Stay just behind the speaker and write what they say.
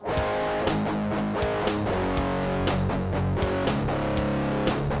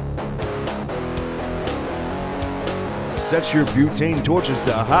Set your butane torches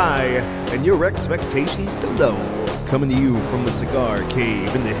to high and your expectations to low. Coming to you from the cigar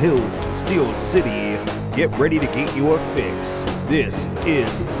cave in the hills of the Steel City. Get ready to get your fix. This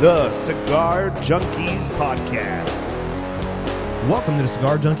is the Cigar Junkies Podcast. Welcome to the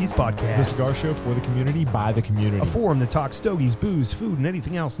Cigar Junkies Podcast. The cigar show for the community, by the community. A forum to talk stogies, booze, food, and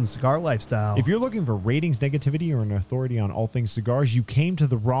anything else in the cigar lifestyle. If you're looking for ratings, negativity, or an authority on all things cigars, you came to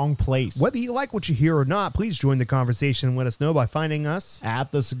the wrong place. Whether you like what you hear or not, please join the conversation and let us know by finding us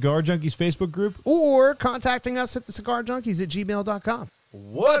at the Cigar Junkies Facebook group or contacting us at thecigarjunkies@gmail.com.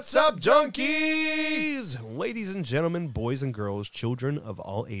 What's up, junkies? Ladies and gentlemen, boys and girls, children of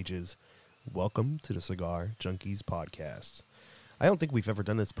all ages, welcome to the Cigar Junkies Podcast. I don't think we've ever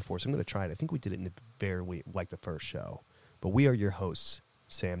done this before, so I'm going to try it. I think we did it in the first show. But we are your hosts,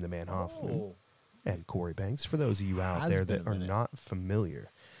 Sam the Man Hoffman and Corey Banks. For those of you out there that are not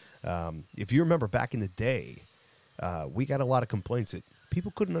familiar, if you remember back in the day, we got a lot of complaints that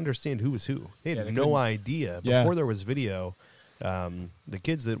people couldn't understand who was who. They had no idea. Before there was video, the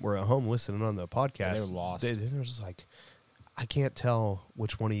kids that were at home listening on the podcast, they were lost. They were just like, I can't tell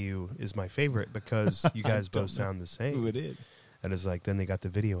which one of you is my favorite because you guys both sound the same. Who it is. And it's like, then they got the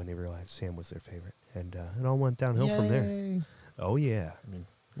video and they realized Sam was their favorite. And it all went downhill from there. Oh, yeah. I mean,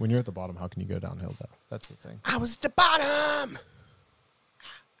 when you're at the bottom, how can you go downhill, though? That's the thing. I was at the bottom.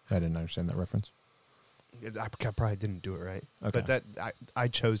 I didn't understand that reference. I probably didn't do it right. Okay. But I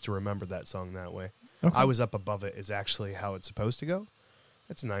chose to remember that song that way. Okay. I was up above it is actually how it's supposed to go.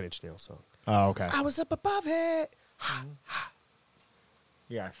 It's a Nine Inch Nails song. Oh, okay. I was up above it.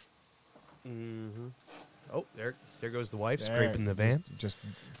 Yes. Mm-hmm. Oh, there goes the wife scraping the van. Just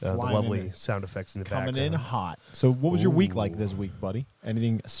the flying lovely in, sound effects in the background. coming in hot. So what was your week like this week, buddy?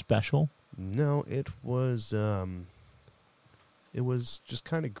 Anything special? No, it was just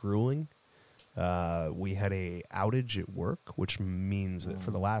kind of grueling. We had a outage at work, which means that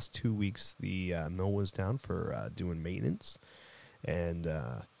for the last 2 weeks, the mill was down for doing maintenance. And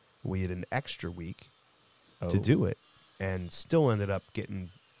we had an extra week to do it and still ended up getting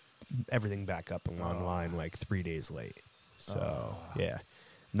everything back up and online like 3 days late. So, yeah.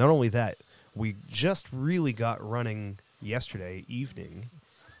 Not only that, we just really got running yesterday evening.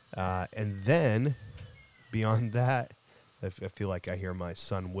 And then, beyond that, I feel like I hear my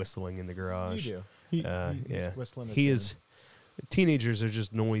son whistling in the garage. You do. Yeah. Whistling He is. Teenagers are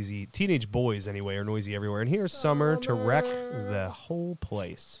just noisy. Teenage boys, anyway, are noisy everywhere. And here's Summer to wreck the whole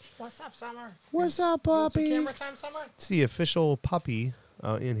place. What's up, Summer? What's up, puppy? Camera time, Summer? It's the official puppy.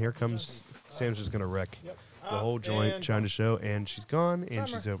 And here comes Sam's just going to wreck the whole joint, trying to show. And she's gone, and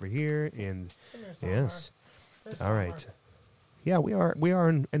she's over here. And yes. All right. Yeah, we are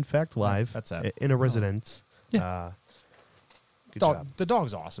in fact live. That's it. In a residence. Yeah. Good job. The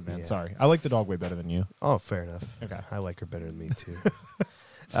dog's awesome, man. Yeah. Sorry. I like the dog way better than you. Oh, fair enough. Okay. I like her better than me, too.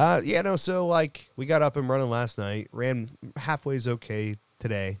 So, like, we got up and running last night, ran halfway's okay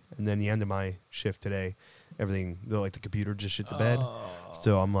today, and then the end of my shift today, everything, the computer just shit the bed.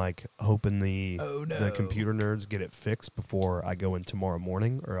 So I'm, like, hoping the computer nerds get it fixed before I go in tomorrow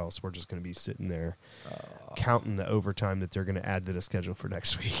morning, or else we're just going to be sitting there counting the overtime that they're going to add to the schedule for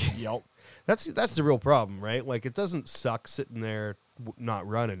next week. Yep. That's the real problem, right? Like, it doesn't suck sitting there not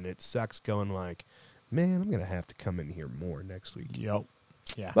running. It sucks going like, man, I'm going to have to come in here more next week. Yep.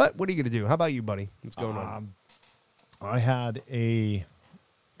 Yeah. But what are you going to do? How about you, buddy? What's going on? I had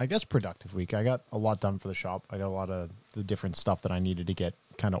I guess, productive week. I got a lot done for the shop. I got a lot of the different stuff that I needed to get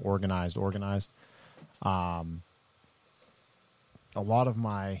kind of organized. A lot of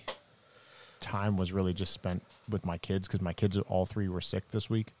my time was really just spent with my kids because my kids, all three, were sick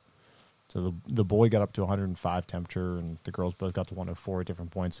this week. So the boy got up to 105 temperature, and the girls both got to 104 at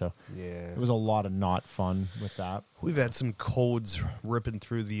different points. So it was a lot of not fun with that. We've had some colds ripping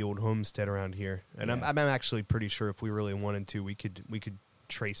through the old homestead around here, and I'm actually pretty sure if we really wanted to, we could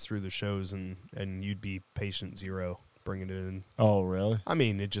trace through the shows, and you'd be patient zero bringing it in. Oh, really? I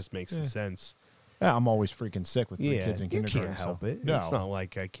mean, it just makes sense. Yeah, I'm always freaking sick with three kids in you kindergarten. can't help it. No. It's not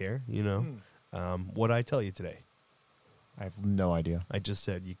like I care, you know. What'd I tell you today? I have no idea. I just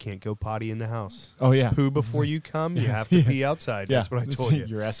said you can't go potty in the house. Oh, yeah. Poo before you come. You have to pee outside. Yeah. That's what I told you.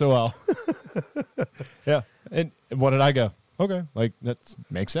 You're SOL. Yeah. And what did I go? Okay. Like, that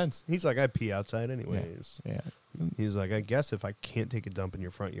makes sense. He's like, I pee outside anyways. Yeah. He's like, I guess if I can't take a dump in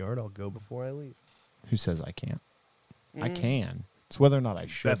your front yard, I'll go before I leave. Who says I can't? I can. It's whether or not I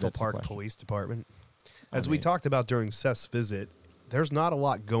should. Bethel that's the Park question. Police Department. As we talked about during Seth's visit, there's not a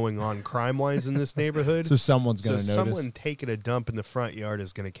lot going on crime-wise in this neighborhood. So someone's going to notice. Someone taking a dump in the front yard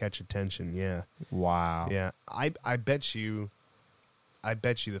is going to catch attention, yeah. Wow. Yeah. I bet you I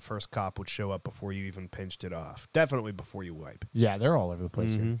bet you the first cop would show up before you even pinched it off. Definitely before you wipe. Yeah, they're all over the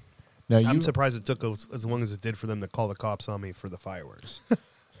place Mm-hmm. here. Now, I'm surprised it took as long as it did for them to call the cops on me for the fireworks.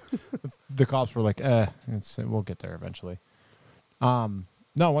 the cops were like, we'll get there eventually. No,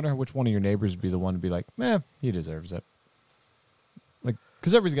 I wonder which one of your neighbors would be the one to be like, he deserves it. Like,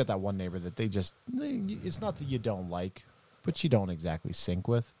 because everybody's got that one neighbor that it's not that you don't like, but you don't exactly sync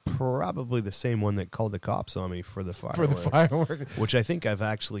with. Probably the same one that called the cops on me for the fireworks. For the fireworks. Which I think I've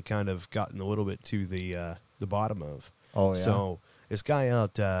actually kind of gotten a little bit to the bottom of. Oh, yeah. So this guy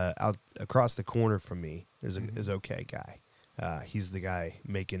out across the corner from me is okay guy. He's the guy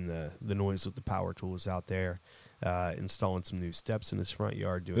making the noise with the power tools out there, installing some new steps in his front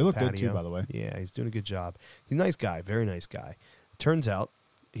yard. Doing They look patio. good, too, by the way. Yeah, he's doing a good job. He's a nice guy, very nice guy. Turns out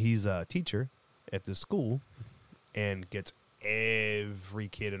he's a teacher at the school and gets every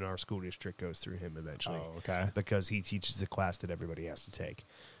kid in our school district goes through him eventually. Oh, okay. Because he teaches a class that everybody has to take.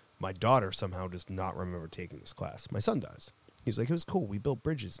 My daughter somehow does not remember taking this class. My son does. He's like, it was cool. We built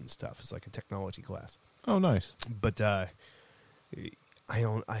bridges and stuff. It's like a technology class. Oh, nice. But we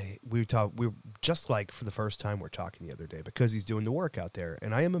were just like for the first time we're talking the other day because he's doing the work out there.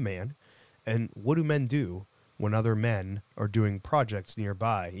 And I am a man. And what do men do when other men are doing projects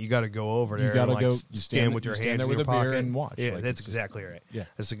nearby? You got to go over there. You got to and, go stand with your hands there in with your a pocket beer and watch. Yeah, Like, that's it's exactly right. Yeah.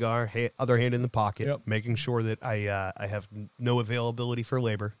 A cigar, other hand in the pocket, Yep. making sure that I have no availability for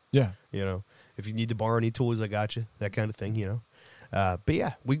labor. Yeah. You know, if you need to borrow any tools, I got you. That kind of thing. You know. But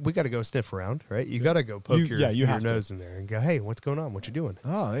yeah, we got to go sniff around, right? You got to go poke your nose in there and go, hey, what's going on? What you doing?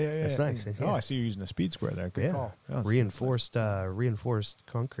 Oh, yeah. That's nice. Oh, Yeah. I see you're using a speed square there. Good call. Oh, reinforced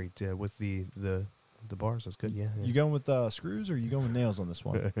concrete with the bars. That's good. Yeah. You going with screws or you going with nails on this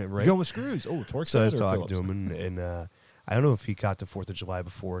one? Right. You going with screws? Oh, torque. So I was or talking Phillips? to him, and I don't know if he got the 4th of July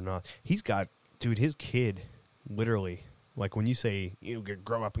before or not. He's got, dude, his kid, literally, like when you say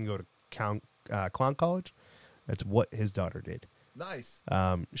grow up and go to clown college, that's what his daughter did. Nice.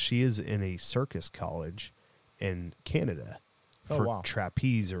 She is in a circus college in Canada for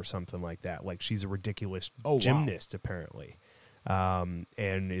trapeze or something like that. Like she's a ridiculous gymnast apparently, and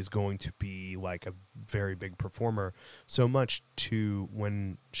is going to be like a very big performer. So much to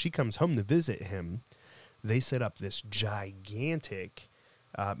when she comes home to visit him, they set up this gigantic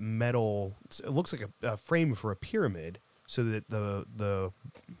metal. It looks like a frame for a pyramid. So that the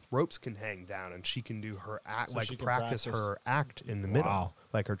ropes can hang down and she can do her act, so practice her act in the middle,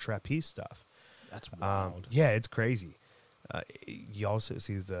 like her trapeze stuff. That's wild. Yeah, it's crazy. You also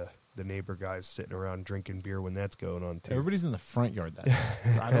see the neighbor guys sitting around drinking beer when that's going on too. Everybody's in the front yard that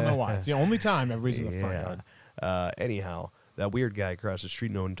day. I don't know why. It's the only time everybody's in the front yard. Anyhow, that weird guy across the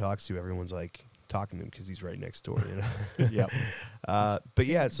street no one talks to, everyone's like talking to him because he's right next door. You know? Yep. But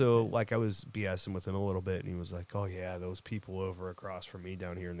yeah, so like I was BSing with him a little bit, and he was like, "Oh yeah, those people over across from me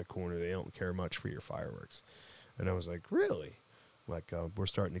down here in the corner, they don't care much for your fireworks." And I was like, "Really?" Like we're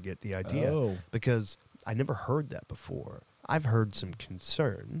starting to get the idea because I never heard that before. I've heard some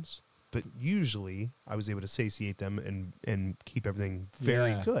concerns, but usually I was able to satiate them and keep everything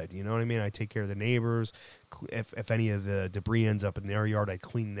very good. You know what I mean? I take care of the neighbors. If any of the debris ends up in their yard, I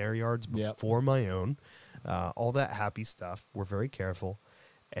clean their yards before my own. All that happy stuff. We're very careful.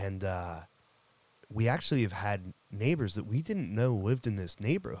 And we actually have had neighbors that we didn't know lived in this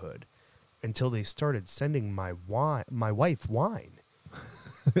neighborhood until they started sending my wife wine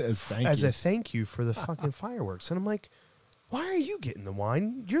as a thank you for the fucking fireworks. And I'm like, why are you getting the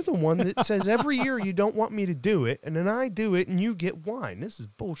wine? You're the one that says every year you don't want me to do it, and then I do it, and you get wine. This is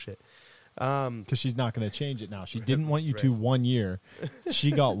bullshit. Because she's not going to change it now. She didn't want you to 1 year.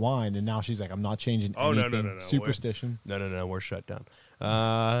 She got wine, and now she's like, I'm not changing anything. No. Superstition. No. We're shut down.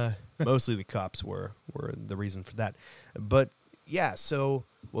 Mostly the cops were the reason for that. But, yeah, so,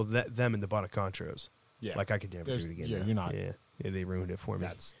 them and the Bonacontros. Yeah. Like, I could never do it again. Yeah, you're not. Yeah, they ruined it for me.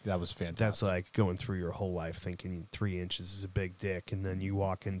 That was fantastic. That's like going through your whole life thinking 3 inches is a big dick, and then you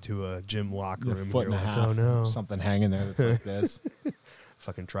walk into a gym locker room and foot you're and a like, half, oh no. something hanging there that's like this.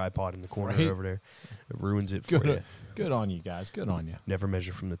 Fucking tripod in the corner Right? over there. It ruins it for you. Good on you guys. Good on you. Never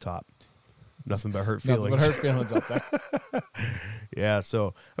measure from the top. Nothing but hurt feelings. Nothing but hurt feelings up there. Yeah,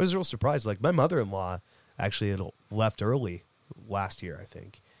 so I was real surprised. Like, my mother-in-law actually had left early last year, I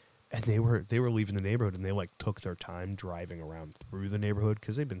think. And they were leaving the neighborhood, and they like took their time driving around through the neighborhood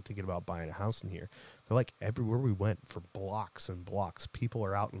because they've been thinking about buying a house in here. They're like, everywhere we went for blocks and blocks, people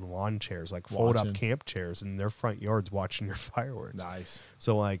are out in lawn chairs, like fold up camp chairs in their front yards watching your fireworks. Nice.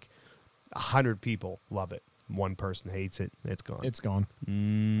 So like 100 people love it. One person hates it. It's gone. It's gone.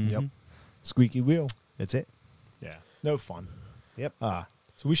 Mm-hmm. Yep. Squeaky wheel. That's it. Yeah. No fun. Yep. So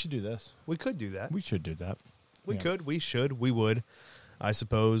we should do this. We could do that. We should do that. We could. We should. We would. I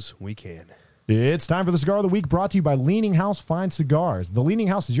suppose we can. It's time for the Cigar of the Week, brought to you by Leaning House Fine Cigars. The Leaning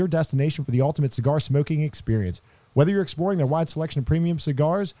House is your destination for the ultimate cigar smoking experience. Whether you're exploring their wide selection of premium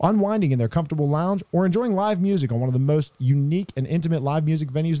cigars, unwinding in their comfortable lounge, or enjoying live music on one of the most unique and intimate live music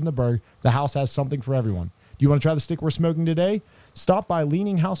venues in the burg, the house has something for everyone. Do you want to try the stick we're smoking today? Stop by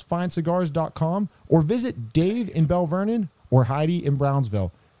leaninghousefinecigars.com or visit Dave in Bell Vernon or Heidi in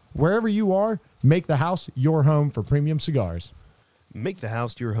Brownsville. Wherever you are, make the house your home for premium cigars. Make the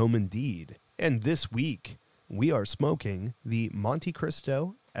house your home indeed. And this week, we are smoking the Monte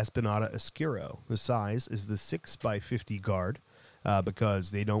Cristo Espinada Oscuro. The size is the 6x50 guard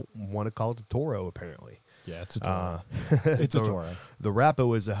because they don't want to call it a Toro, apparently. Yeah, it's a Toro. It's a Toro. The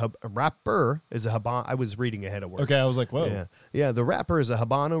wrapper is a Habano. I was reading ahead of work. Okay, I was like, whoa. Yeah, the wrapper is a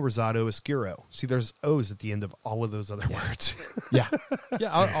Habano Rosado Oscuro. See, there's O's at the end of all of those other words. Yeah.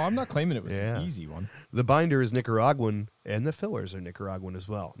 I'm not claiming it was an easy one. The binder is Nicaraguan, and the fillers are Nicaraguan as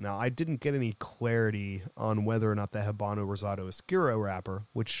well. Now, I didn't get any clarity on whether or not the Habano Rosado Oscuro wrapper,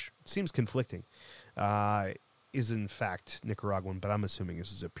 which seems conflicting, is in fact Nicaraguan, but I'm assuming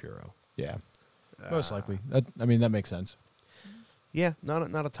this is a Puro. Yeah. Most likely. That makes sense. Yeah, not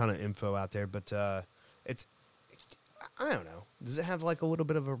a ton of info out there, but it's, I don't know. Does it have like a little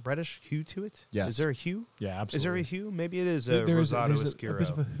bit of a reddish hue to it? Yes. Is there a hue? Yeah, absolutely. Is there a hue? Maybe it is a There's Rosado a Oscuro. bit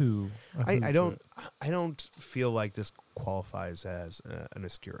of a hue. I don't feel like this qualifies as an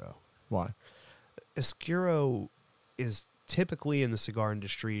Oscuro. Why? Oscuro is typically in the cigar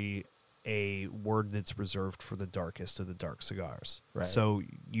industry a word that's reserved for the darkest of the dark cigars. Right. So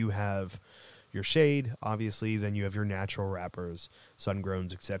you have your shade, obviously, then you have your natural wrappers,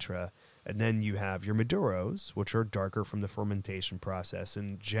 sun-growns, etc. And then you have your Maduros, which are darker from the fermentation process.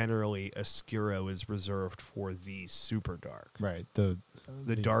 And generally, Oscuro is reserved for the super dark. Right. The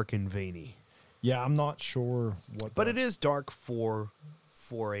dark and veiny. Yeah, I'm not sure what. But it is dark for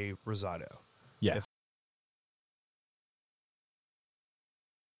a Rosado. Yeah.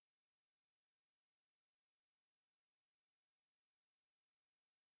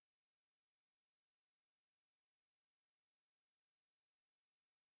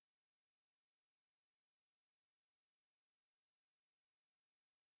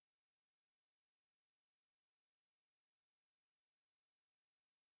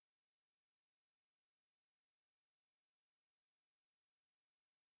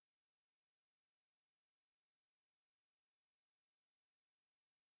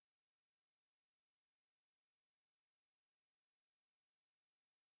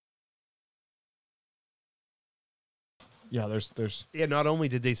 Yeah, there's Yeah, not only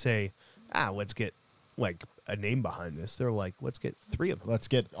did they say, let's get like a name behind this, they're like, let's get 3 of them. let's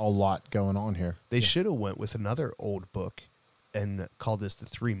get a lot going on here. They should have went with another old book and called this the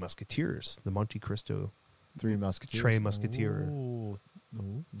Three Musketeers, the Monte Cristo Three Musketeers. Tres Musketeer. Ooh.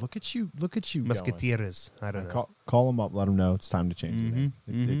 Look at you going. Musketeers. I don't know. Call them up, let them know it's time to change the name.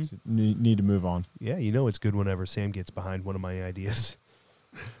 It's need to move on. Yeah, you know it's good whenever Sam gets behind one of my ideas.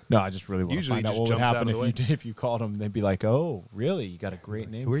 No, I just really want to Usually find out just what would jumps out happen of the if you called them. They'd be like, "Oh, really? You got a great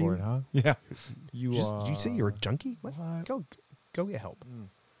name who are for you? it, huh?" Yeah. Did you say you're a junkie? What? what? Go get help.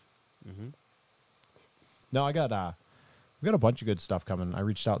 No, we got a bunch of good stuff coming. I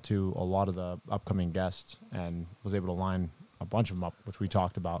reached out to a lot of the upcoming guests and was able to line a bunch of them up, which we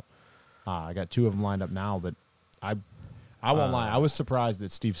talked about. I got 2 of them lined up now, but I won't lie. I was surprised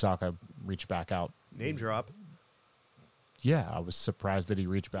that Steve Saka reached back out. Name drop. Yeah, I was surprised that he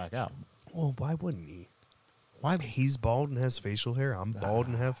reached back out. Well, why wouldn't he? Why? He's bald and has facial hair. I'm bald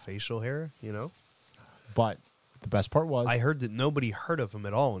and have facial hair, you know? But the best part was I heard that nobody heard of him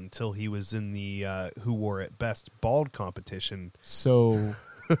at all until he was in the Who Wore It Best bald competition. so.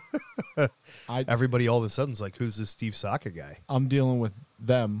 Everybody all of a sudden's like, who's this Steve Saka guy? I'm dealing with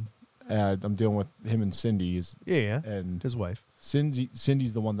them. I'm dealing with him and Cindy. Yeah. And His wife.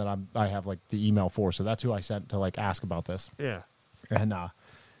 Cindy's the one that I have like the email for. So that's who I sent to like ask about this. Yeah. And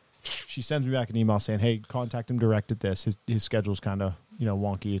she sends me back an email saying, "Hey, contact him direct at this. His schedule's kind of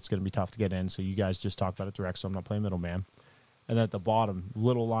wonky. It's going to be tough to get in. So you guys just talk about it direct. So I'm not playing middleman." And at the bottom,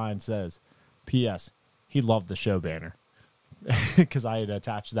 little line says, "P.S. He loved the show banner," because I had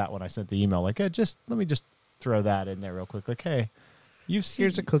attached that when I sent the email. Like, hey, let me just throw that in there real quick. Like, hey,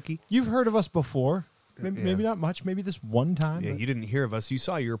 Here's a cookie. You've heard of us before. Maybe not much. Maybe this one time. Yeah, you didn't hear of us. You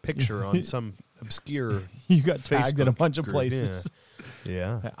saw your picture on some obscure. You got tagged in a Facebook bunch of group. places.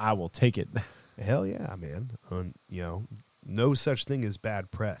 Yeah. I will take it. Hell yeah, man. No such thing as bad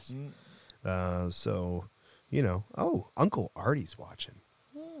press. So, Uncle Artie's watching.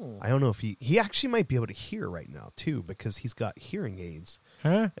 I don't know if he actually might be able to hear right now too, because he's got hearing aids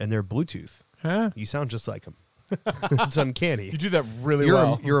Huh? and they're Bluetooth. Huh? You sound just like him. It's uncanny. You do that really your,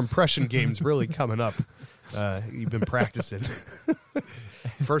 well. Your impression game's really coming up. You've been practicing.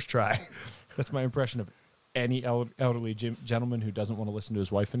 First try. That's my impression of any elderly gentleman who doesn't want to listen to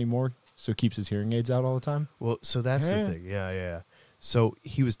his wife anymore, so keeps his hearing aids out all the time. Well, so that's the thing. Yeah. So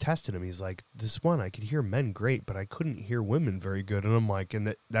he was testing him. He's like, this one, I could hear men great, but I couldn't hear women very good. And I'm like,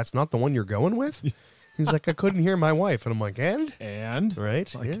 and that's not the one you're going with? He's like, I couldn't hear my wife. And I'm like, and?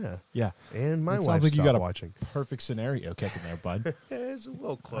 Right? Like, yeah. And my wife sounds like you got watching. Perfect scenario kicking there, bud. It's a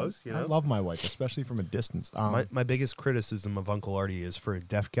little close, I love my wife, especially from a distance. My biggest criticism of Uncle Artie is for a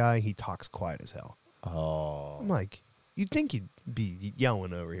deaf guy, he talks quiet as hell. Oh. I'm like, you'd think you'd be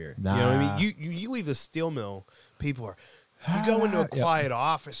yelling over here. Nah. You know what I mean? You leave a steel mill, people are, you go into a quiet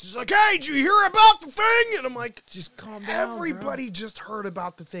office, it's like, hey, did you hear about the thing? And I'm like, just calm down. Everybody just heard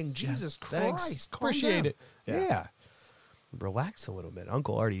about the thing. Jesus Christ. Thanks. Calm Appreciate down. it. Yeah. Relax a little bit.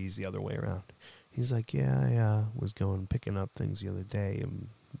 Uncle Artie's the other way around. He's like, I was picking up things the other day and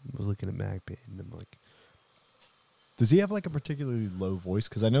was looking at MagPay. And I'm like, does he have like a particularly low voice?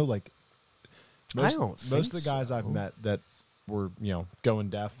 Because I know like I don't most think of the guys so. I've met that were, going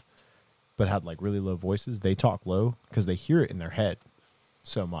deaf but had like really low voices, they talk low because they hear it in their head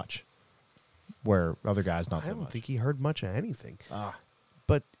so much, where other guys not so much. I don't think he heard much of anything. Ah.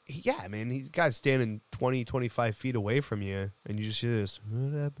 But yeah, man, the guy's standing 20, 25 feet away from you, and you just hear this.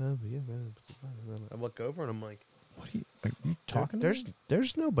 I look over and I'm like, What are you talking to me?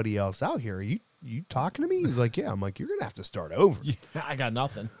 There's nobody else out here. Are you talking to me? He's like, yeah. I'm like, you're gonna have to start over. Yeah, I got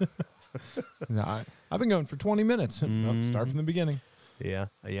nothing. No, I've been going for 20 minutes. Well, start from the beginning. Yeah,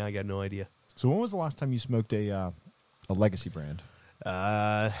 I got no idea. So when was the last time you smoked a legacy brand?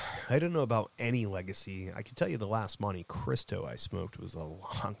 I don't know about any legacy. I can tell you the last Monte Cristo I smoked was a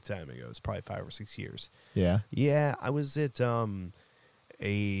long time ago. It's probably 5 or 6 years. Yeah. Yeah, I was at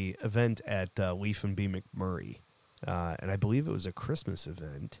a event at Leaf and B. McMurray, and I believe it was a Christmas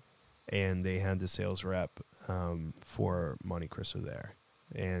event, and they had the sales rep for Monte Cristo there,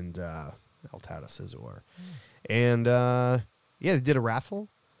 and Altada Scizor. And they did a raffle,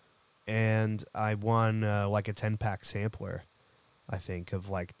 and I won like a 10-pack sampler, I think, of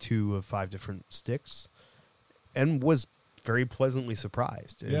like 2 of 5 different sticks, and was very pleasantly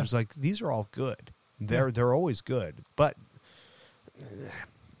surprised. It was like, these are all good. They're always good. But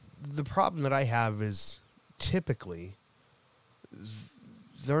the problem that I have is typically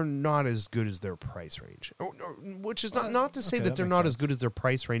they're not as good as their price range. Which is not to say that they're not as good as their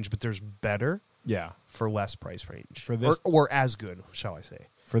price range, but there's better for less price range. For this, or as good, shall I say.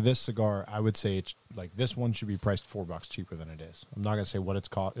 For this cigar, I would say it's like this one should be priced $4 cheaper than it is. I'm not going to say what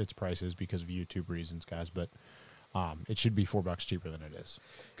its price is because of YouTube reasons, guys, but it should be $4 cheaper than it is.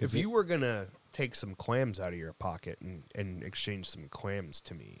 If you were going to take some clams out of your pocket and exchange some clams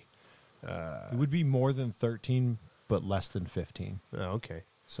to me, it would be more than 13, but less than 15. Oh, okay.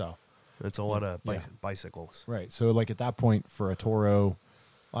 So that's a lot of bicycles. Right. So like at that point for a Toro,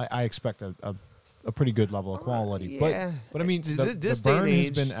 I expect a pretty good level of quality. Yeah. But I mean, This the burn day and has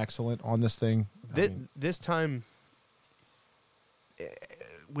age- been excellent on this thing. This time,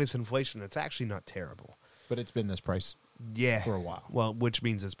 with inflation, it's actually not terrible. But it's been this price for a while. Well, which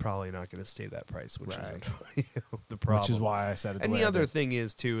means it's probably not going to stay that price, which Right. is the problem. Which is why I said it. And way the I other did. thing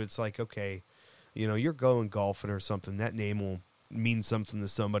is, too, it's like, okay, you're going golfing or something. That name will mean something to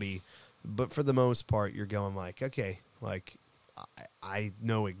somebody. But for the most part, you're going like, okay, like I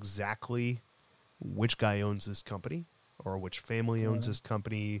know exactly which guy owns this company or which family owns this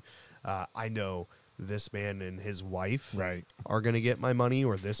company. I know this man and his wife are going to get my money,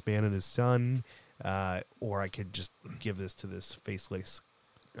 or this man and his son, or I could just give this to this faceless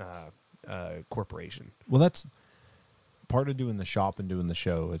corporation. Well, that's part of doing the shop and doing the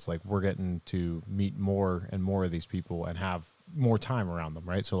show. It's like we're getting to meet more and more of these people and have more time around them,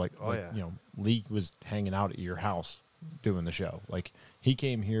 right? So like Lee was hanging out at your house doing the show. Like he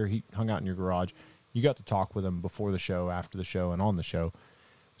came here, he hung out in your garage. You got to talk with him before the show, after the show, and on the show.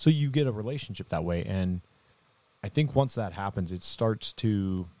 So you get a relationship that way. And I think once that happens, it starts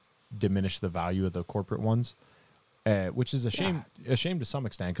to diminish the value of the corporate ones, which is a shame to some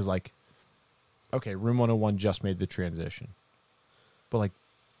extent. Because like, okay, Room 101 just made the transition, but like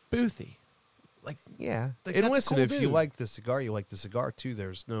Boothie, like yeah. Like, And that's a listen, cool if you dude. like the cigar, you like the cigar too.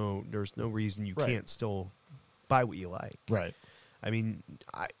 There's no reason you can't still buy what you like. right. I mean,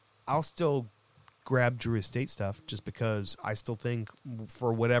 I'll still grab Drew Estate stuff just because I still think,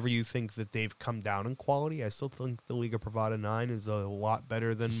 for whatever you think that they've come down in quality, I still think the Liga Privada 9 is a lot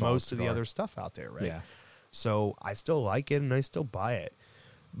better than Solid most of the cigar. other stuff out there, right? Yeah. So I still like it and I still buy it.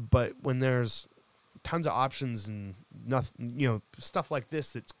 But when there's tons of options and nothing, stuff like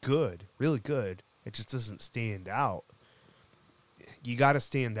this that's good, really good, it just doesn't stand out. You got to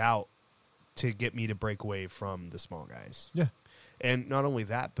stand out to get me to break away from the small guys. Yeah. And not only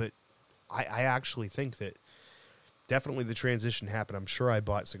that, but I actually think that definitely the transition happened. I'm sure I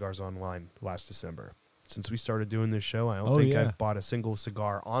bought cigars online last December. Since we started doing this show, I don't think I've bought a single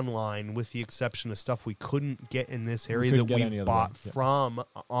cigar online, with the exception of stuff we couldn't get in this area that we bought from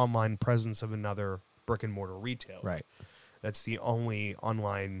online presence of another brick and mortar retailer. Right. That's the only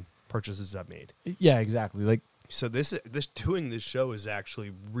online purchases I've made. Yeah, exactly. Like, so this doing this show has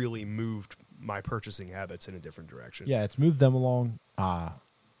actually really moved my purchasing habits in a different direction. yeah, it's moved them along.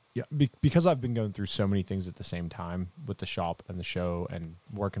 Yeah, because I've been going through so many things at the same time with the shop and the show and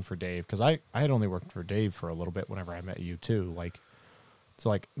working for Dave. Because I had only worked for Dave for a little bit whenever I met you too.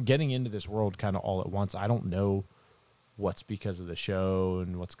 So getting into this world kind of all at once. I don't know what's because of the show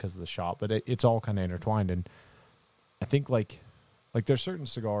and what's because of the shop, but it's all kind of intertwined. And I think like there's certain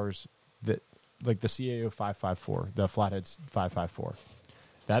cigars that, like the CAO 554, the Flatheads 554.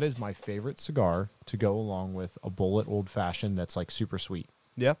 That is my favorite cigar to go along with a Bullet Old Fashioned that's like super sweet.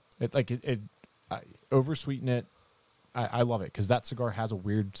 Yeah. I oversweeten it. I love it because that cigar has a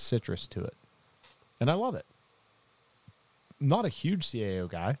weird citrus to it. And I love it. Not a huge CAO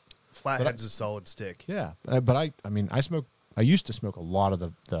guy. Flathead's a solid stick. Yeah. But I used to smoke a lot of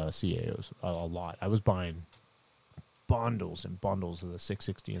the CAOs, a lot. I was buying bundles and bundles of the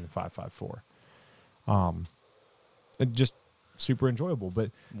 660 and the 554. And just super enjoyable.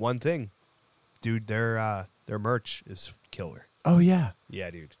 But one thing, dude, their merch is killer. oh yeah, Yeah,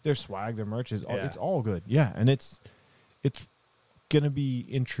 dude. their swag, their merch is Yeah. it's all good. Yeah, and it's gonna be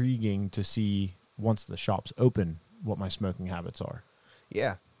intriguing to see once the shops open what my smoking habits are.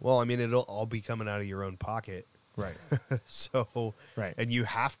 Yeah. Well, I mean, it'll all be coming out of your own pocket. Right. So, Right. and you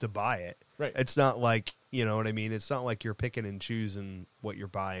have to buy it. Right. It's not like, you know what I mean? It's not like you're picking and choosing what you're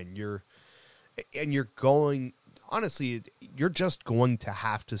buying. You're going, honestly, you're just going to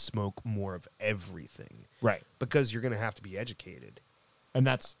have to smoke more of everything Right. because you're going to have to be educated. And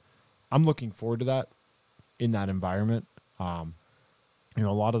I'm looking forward to that in that environment. A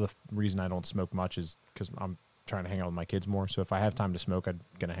lot of the reason I don't smoke much is because I'm trying to hang out with my kids more. So if I have time to smoke, I'm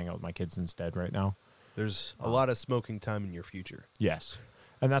gonna hang out with my kids instead right now. There's a lot of smoking time in your future. Yes,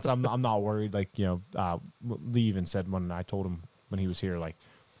 and that's I'm not worried. Lee even said when I told him when he was here,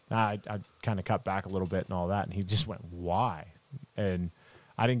 I kind of cut back a little bit and all that, and he just went, "Why?" And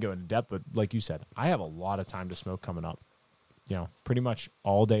I didn't go into depth, but like you said, I have a lot of time to smoke coming up. Pretty much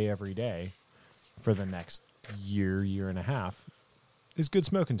all day, every day, for the next year and a half is good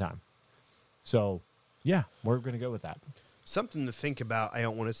smoking time. So, yeah, we're going to go with that. Something to think about. I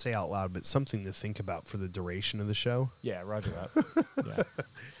don't want to say out loud, but something to think about for the duration of the show. Yeah, roger that.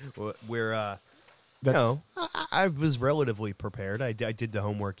 Yeah. Where, I was relatively prepared. I did the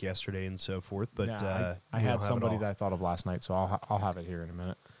homework yesterday and so forth, but yeah, I had somebody that I thought of last night, so I'll have it here in a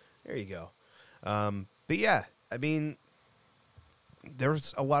minute. There you go. But yeah, I mean,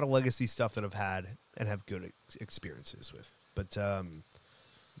 there's a lot of legacy stuff that I've had and have good experiences with. But,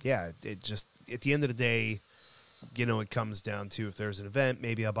 yeah, it just, at the end of the day, it comes down to if there's an event,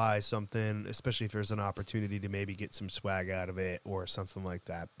 maybe I'll buy something, especially if there's an opportunity to maybe get some swag out of it or something like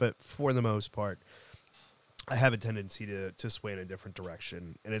that. But for the most part, I have a tendency to sway in a different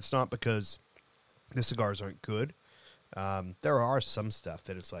direction. And it's not because the cigars aren't good. There are some stuff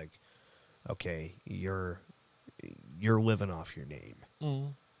that it's like, okay, you're living off your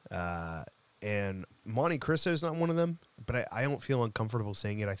name. And Monte Cristo is not one of them, but I don't feel uncomfortable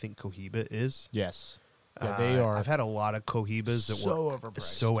saying it. I think Cohiba is. Yes. Yeah, they are. I've had a lot of Cohibas that so were overpriced.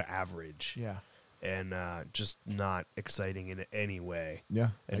 so average. Yeah. And just not exciting in any way. Yeah.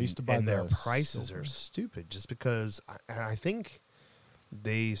 And, I used to buy and their those. prices are stupid just because I think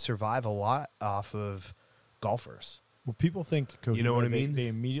they survive a lot off of golfers. Well, people think Cohiba, You know what I mean? They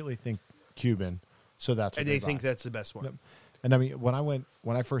immediately think Cuban, so that's what And they think that's the best one. Yep. And I mean,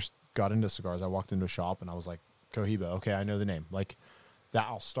 when I first got into cigars, I walked into a shop and I was like, Cohiba, okay, I know the name. Like that,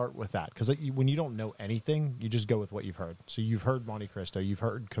 I'll start with that because when you don't know anything, you just go with what you've heard. So you've heard Monte Cristo, you've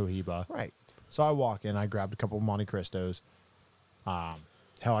heard Cohiba, Right. So I walk in, I grabbed a couple of Monte Cristos.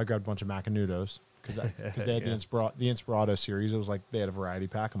 Hell, I grabbed a bunch of Macanudos because they had Yeah. the Inspirato series. It was like they had a variety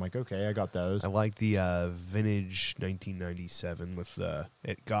pack. I'm like, okay, I got those. I like the vintage 1997 with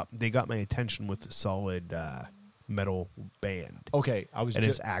they got my attention with the solid metal band. Okay,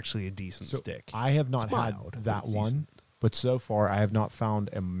 It's actually a decent stick. I have not It's had mild, but that it's one, decent. but so far I have not found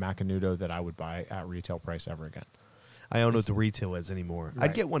a Macanudo that I would buy at retail price ever again. I don't know what the retail is anymore. Right.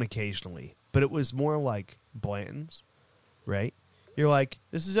 I'd get one occasionally, but it was more like Blanton's, right? You're like,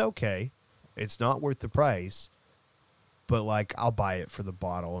 this is okay. It's not worth the price, but like I'll buy it for the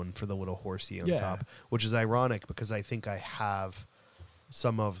bottle and for the little horsey on top, which is ironic because I think I have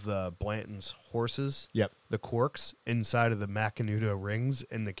some of the Blanton's horses, the corks inside of the Macanudo rings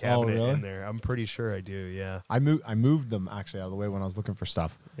in the cabinet in there. I'm pretty sure I do. Yeah, I moved them actually out of the way when I was looking for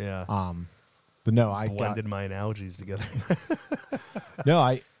stuff. Yeah. But no, I blended my analogies together.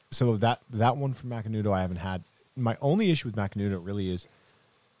 So that one from Macanudo I haven't had. My only issue with Macanudo really is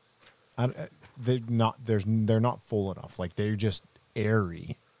they're not full enough. Like they're just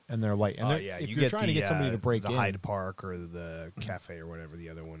airy and they're light. And if you you're trying to get somebody to break the in, Hyde Park or the cafe or whatever the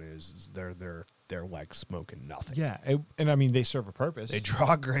other one is, they're like smoking nothing. Yeah, and I mean they serve a purpose. They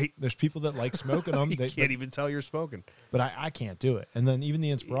draw great. There's people that like smoking them. You can't even tell you're smoking. But I can't do it. And then even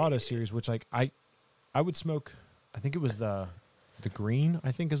the Inspirato series, which like I would smoke. I think it was the green.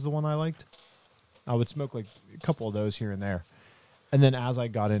 I think is the one I liked. I would smoke like a couple of those here and there. And then as I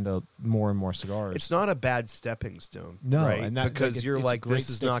got into more and more cigars, it's not a bad stepping stone, no, right? and because you're like, this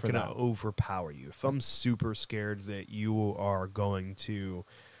is not going to that. overpower you. If I'm super scared that you are going to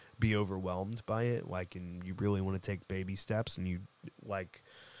be overwhelmed by it, like, and you really want to take baby steps, and you like,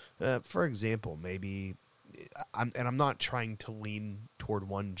 for example, maybe, I'm not trying to lean toward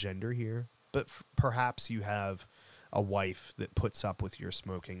one gender here, but perhaps you have a wife that puts up with your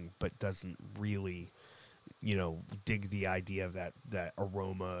smoking, but doesn't really, dig the idea of that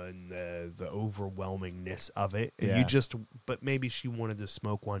aroma and the overwhelmingness of it. And but maybe she wanted to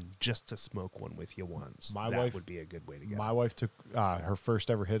smoke one just to smoke one with you once. That wife would be a good way to go. My wife took her first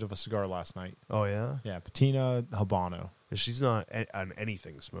ever hit of a cigar last night. Oh, yeah? Yeah, Patina Habano. She's not an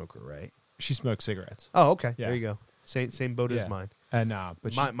anything smoker, right? She smokes cigarettes. Oh, okay. Yeah. There you go. Same boat as mine. And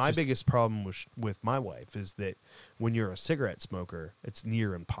but my biggest problem with my wife is that when you're a cigarette smoker, it's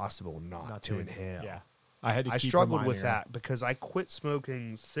near impossible not to inhale. Yeah. I struggled with that because I quit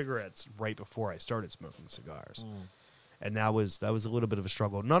smoking cigarettes right before I started smoking cigars. And that was a little bit of a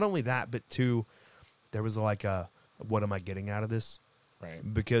struggle. Not only that, but two, there was like what am I getting out of this?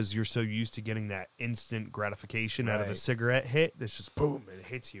 Right. Because you're so used to getting that instant gratification out of a cigarette hit that's just boom, and it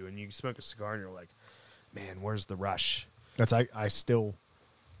hits you, and you smoke a cigar and you're like, man, where's the rush? That's I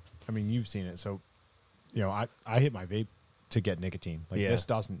mean, you've seen it, so I hit my vape to get nicotine. Like this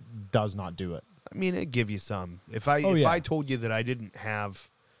does not do it. I mean, it'd give you some. If I told you that I didn't have,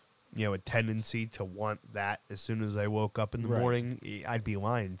 a tendency to want that as soon as I woke up in the morning, I'd be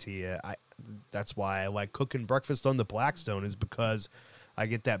lying to you. That's why I like cooking breakfast on the Blackstone, is because I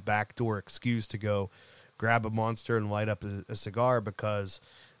get that backdoor excuse to go grab a Monster and light up a cigar, because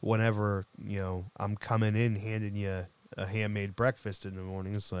whenever, I'm coming in handing you a handmade breakfast in the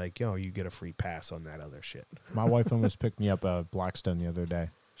morning, it's like, you get a free pass on that other shit. My wife almost picked me up a Blackstone the other day.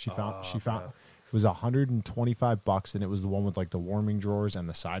 She found it was $125, and it was the one with like the warming drawers and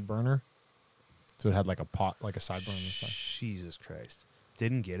the side burner. So it had like a pot, like a side burner on the side. Jesus Christ.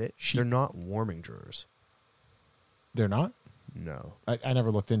 Didn't get it. They're not warming drawers. They're not? No. I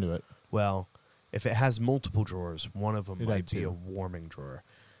never looked into it. Well, if it has multiple drawers, one of them might be a warming drawer.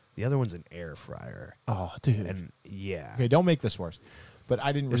 The other one's an air fryer. Oh, dude. And yeah. Okay, don't make this worse. But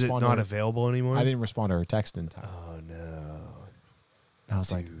I didn't respond. Is it not available anymore? I didn't respond to her text in time. Oh, no. And I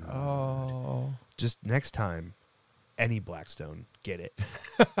was like, oh. Just next time, any Blackstone, get it.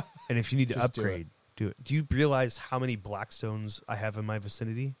 And if you need to upgrade, do it. Do you realize how many Blackstones I have in my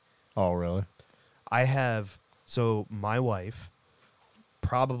vicinity? Oh, really? I have. So my wife,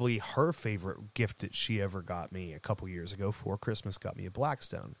 probably her favorite gift that she ever got me a couple years ago for Christmas, got me a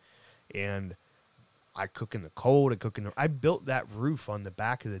Blackstone. And I cook in the cold. I built that roof on the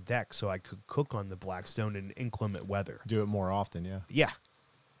back of the deck so I could cook on the Blackstone in inclement weather. Do it more often, yeah. Yeah.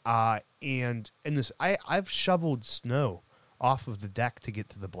 And in this, I've shoveled snow off of the deck to get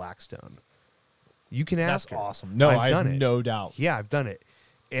to the Blackstone. You can ask her. That's awesome. No, I've done it. No doubt. Yeah, I've done it.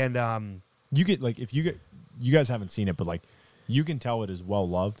 And you get like you guys haven't seen it, but like you can tell it is well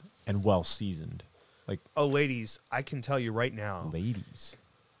loved and well seasoned. Like, oh, ladies, I can tell you right now, ladies,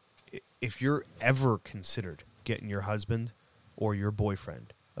 if you're ever considered getting your husband or your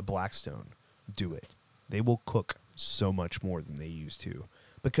boyfriend a Blackstone, do it. They will cook so much more than they used to.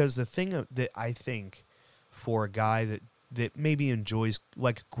 Because the thing that I think for a guy that maybe enjoys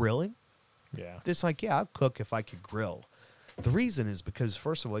like grilling, it's like, I'll cook if I could grill. The reason is because,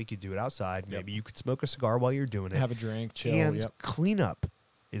 first of all, you could do it outside. Maybe you could smoke a cigar while you're doing it. Have a drink, chill. And cleanup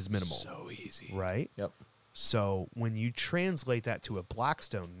is minimal. So easy. Right? Yep. So when you translate that to a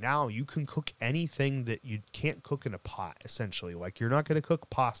Blackstone, now you can cook anything that you can't cook in a pot, essentially. Like, you're not going to cook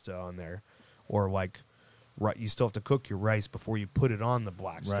pasta on there, or like, you still have to cook your rice before you put it on the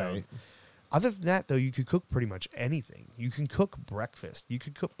Blackstone. Right. Other than that, though, you could cook pretty much anything. You can cook breakfast. You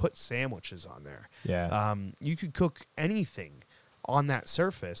could put sandwiches on there. Yeah. You could cook anything on that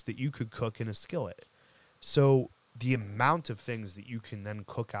surface that you could cook in a skillet. So the amount of things that you can then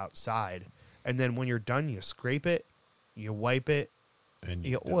cook outside, and then when you're done, you scrape it, you wipe it, And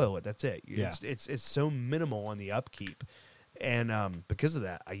you you're oil it. That's it. Yeah. It's so minimal on the upkeep. And because of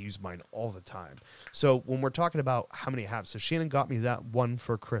that, I use mine all the time. So when we're talking about how many I have, so Shannon got me that one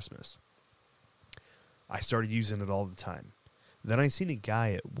for Christmas. I started using it all the time. Then I seen a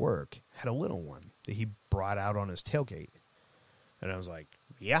guy at work had a little one that he brought out on his tailgate. And I was like,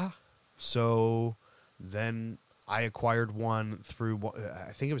 yeah. So then I acquired one through,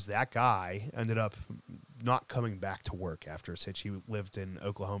 I think it was that guy, ended up not coming back to work after such. He lived in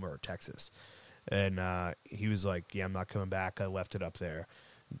Oklahoma or Texas. And he was like, yeah, I'm not coming back. I left it up there.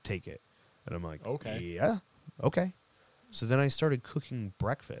 Take it. And I'm like, Okay. Yeah, okay. So then I started cooking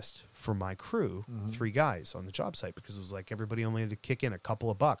breakfast for my crew, 3 guys on the job site, because it was like everybody only had to kick in a couple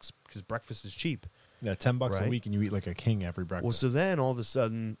of bucks because breakfast is cheap. Yeah, $10 Right? a week, and you eat like a king every breakfast. Well, so then all of a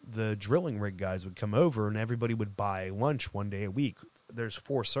sudden, the drilling rig guys would come over, and everybody would buy lunch one day a week. There's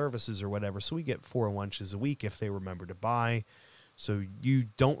 4 services or whatever, so we get 4 lunches a week if they remember to buy. So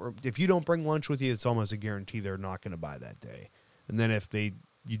if you don't bring lunch with you, it's almost a guarantee they're not going to buy that day. And then if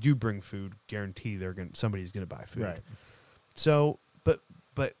you do bring food, guarantee somebody's going to buy food. Right. So,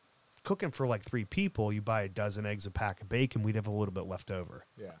 but cooking for like 3 people, you buy a dozen eggs, a pack of bacon. We'd have a little bit left over.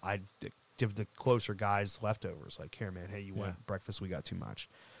 Yeah. I'd give the closer guys leftovers. Like, here, man, hey, you Yeah. want breakfast? We got too much.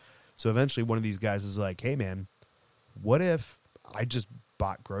 So eventually, one of these guys is like, hey, man, what if I just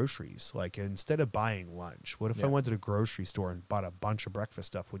bought groceries? Like, instead of buying lunch, what if I Yeah. went to the grocery store and bought a bunch of breakfast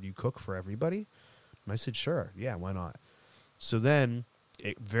stuff? Would you cook for everybody? And I said, sure. Yeah, why not? So then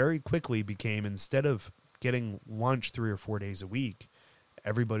it very quickly became, instead of getting lunch 3 or 4 days a week,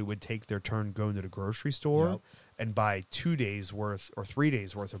 everybody would take their turn going to the grocery store Yep. and buy 2 days worth or 3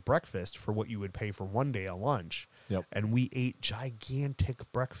 days worth of breakfast for what you would pay for 1 day of lunch. Yep. And we ate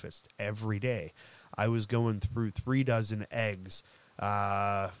gigantic breakfast every day. I was going through 3 dozen eggs,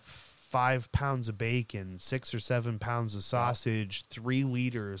 5 pounds of bacon, 6 or 7 pounds of sausage, 3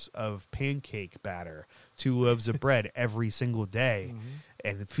 liters of pancake batter, 2 loaves of bread every single day,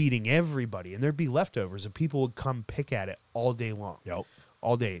 and feeding everybody. And there'd be leftovers, and people would come pick at it all day long. Yep.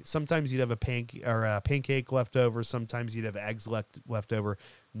 All day. Sometimes you'd have a pancake left over. Sometimes you'd have eggs left over.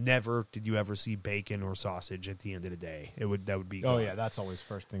 Never did you ever see bacon or sausage at the end of the day. That would be Oh, gone. yeah, that's always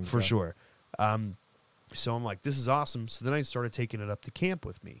first thing. to For go. sure. So I'm like, this is awesome. So then I started taking it up to camp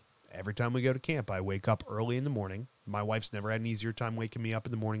with me. Every time we go to camp, I wake up early in the morning. My wife's never had an easier time waking me up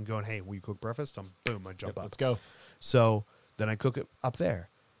in the morning going, hey, will you cook breakfast? Boom, I jump Yep, up. let's go. So then I cook it up there.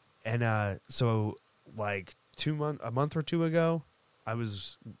 And so like a month or 2 ago, I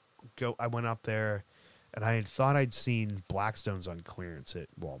went up there, and I had thought I'd seen Blackstones on clearance at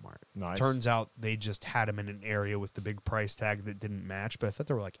Walmart. Nice. Turns out they just had them in an area with the big price tag that didn't match, but I thought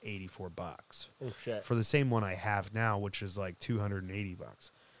they were like $84 Oh, shit. for the same one I have now, which is like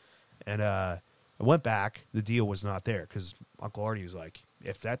 $280. And I went back. The deal was not there because Uncle Artie was like,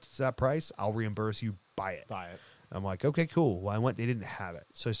 if that's that price, I'll reimburse you. Buy it. Buy it. I'm like, okay, cool. Well, I went, they didn't have it.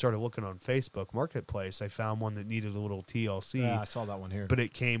 So I started looking on Facebook Marketplace. I found one that needed a little TLC, Yeah, I saw that one here. but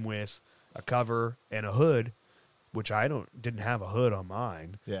it came with a cover and a hood, which I didn't have a hood on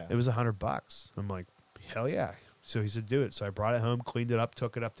mine. Yeah. It was $100. I'm like, hell yeah. So he said, do it. So I brought it home, cleaned it up,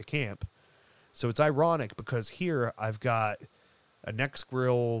 took it up to camp. So it's ironic because here I've got a Next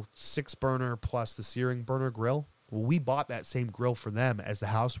Grill 6-burner plus the searing burner grill. Well, we bought that same grill for them as the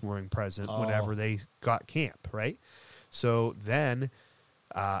housewarming present whenever they got camp, right? So then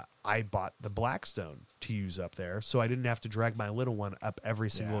I bought the Blackstone to use up there, so I didn't have to drag my little one up every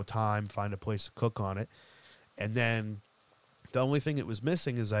single time, find a place to cook on it. And then the only thing it was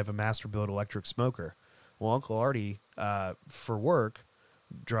missing is I have a Masterbuilt electric smoker. Well, Uncle Artie, for work,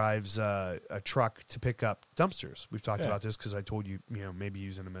 drives a truck to pick up dumpsters. We've talked about this because I told you, maybe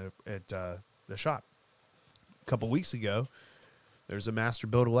using them at the shop. A couple weeks ago, there's a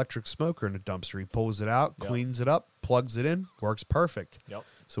Masterbuilt electric smoker in a dumpster. He pulls it out, cleans it up, plugs it in, works perfect. Yep.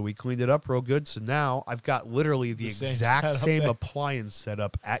 So we cleaned it up real good. So now I've got literally the same exact setup same there. appliance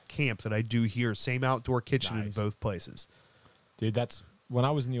setup at camp that I do here. Same outdoor kitchen in Nice. both places. Dude, that's when I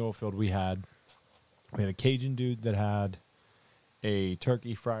was in the oil field. We had a Cajun dude that had a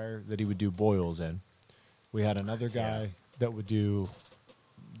turkey fryer that he would do boils in. We had another guy that would do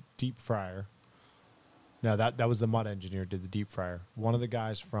deep fryer. No, that was the mud engineer did the deep fryer. One of the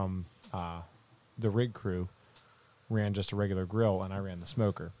guys from the rig crew ran just a regular grill, and I ran the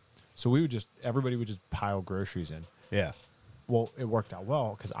smoker. So everybody would just pile groceries in. Yeah. Well, it worked out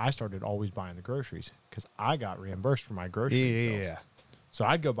well because I started always buying the groceries because I got reimbursed for my grocery bills. Yeah. So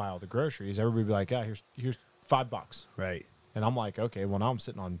I'd go buy all the groceries. Everybody would be like, yeah, here's $5. Right. And I'm like, okay, well, now I'm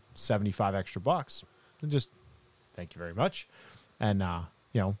sitting on 75 extra bucks. And just thank you very much. And,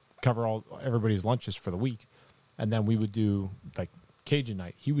 cover all everybody's lunches for the week. And then we would do like Cajun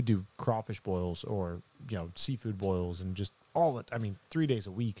night. He would do crawfish boils or, seafood boils and just 3 days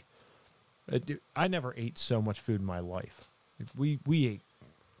a week. I never ate so much food in my life. We ate,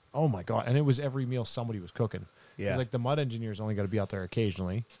 oh my God. And it was every meal somebody was cooking. Yeah. It's like the mud engineer's only got to be out there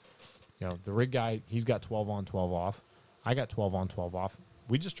occasionally. The rig guy, he's got 12 on, 12 off. I got 12 on, 12 off.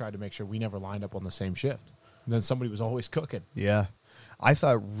 We just tried to make sure we never lined up on the same shift. And then somebody was always cooking. Yeah. I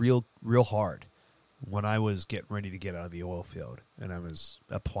thought real hard when I was getting ready to get out of the oil field and I was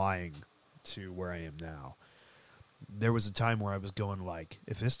applying to where I am now. There was a time where I was going like,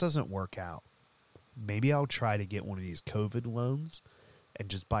 if this doesn't work out, maybe I'll try to get one of these COVID loans and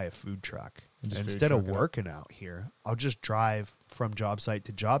just buy a food truck. Instead of working out here, I'll just drive from job site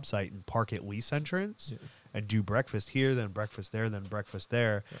to job site and park at lease entrance and do breakfast here, then breakfast there, then breakfast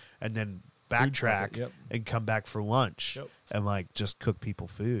there, and then backtrack and come back for lunch and like just cook people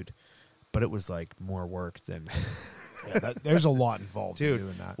food. But it was like more work than there's a lot involved in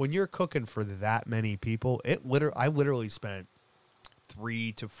doing that. When you're cooking for that many people, I literally spent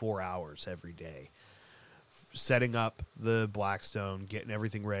 3 to 4 hours every day setting up the Blackstone, getting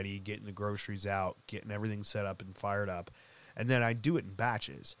everything ready, getting the groceries out, getting everything set up and fired up. And then I do it in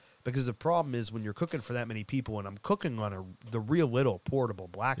batches because the problem is when you're cooking for that many people and I'm cooking on the real little portable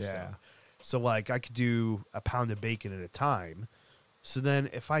Blackstone. Yeah. So like I could do a pound of bacon at a time. So then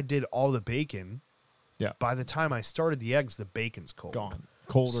if I did all the bacon, by the time I started the eggs, the bacon's cold. Gone.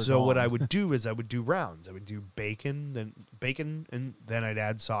 Colder. So gone. what I would do is I would do rounds. I would do bacon, and then I'd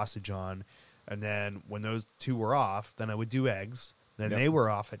add sausage on. And then when those two were off, then I would do eggs. Then they were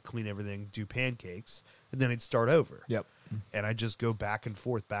off. I'd clean everything, do pancakes, and then I'd start over. Yep. And I'd just go back and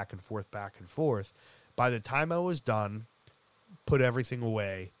forth, back and forth, back and forth. By the time I was done, put everything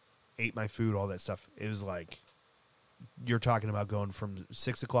away, ate my food, all that stuff. It was like you're talking about going from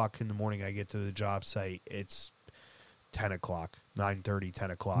 6 o'clock in the morning. I get to the job site. It's 10 o'clock, 9:30,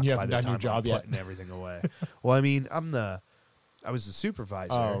 10 o'clock. You by haven't the done time your job I'm yet. putting everything away. Well, I mean, I was the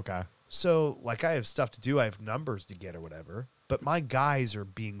supervisor. Oh, okay. So, like, I have stuff to do. I have numbers to get or whatever. But my guys are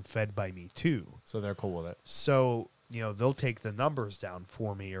being fed by me, too. So they're cool with it. So, they'll take the numbers down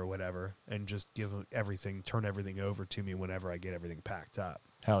for me or whatever and just turn everything over to me whenever I get everything packed up.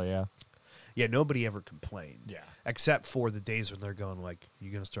 Hell yeah. Yeah, nobody ever complained. Yeah. Except for the days when they're going, like,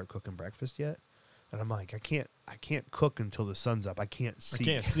 you going to start cooking breakfast yet? And I'm like, I can't cook until the sun's up. I can't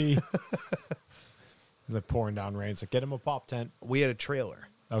see. It's like pouring down rain. It's like, get him a pop tent. We had a trailer.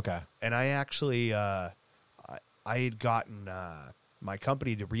 Okay. And I actually, I had gotten my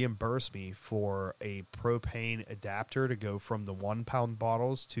company to reimburse me for a propane adapter to go from the 1 pound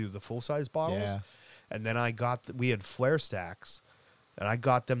bottles to the full size bottles. Yeah. And then we had flare stacks, and I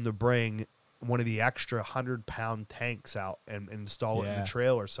got them to bring one of the extra 100-pound tanks out and install it in the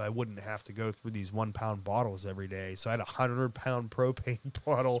trailer so I wouldn't have to go through these 1 pound bottles every day. So I had a 100-pound propane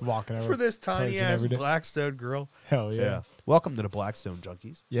bottle for this tiny ass Blackstone girl. Hell yeah. Welcome to the Blackstone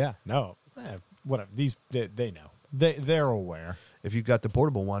Junkies. Yeah. No. Whatever. They know. They're aware. If you've got the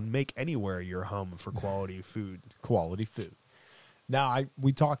portable one, make anywhere your home for quality food. Quality food. Now,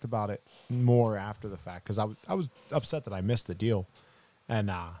 we talked about it more after the fact because I was upset that I missed the deal.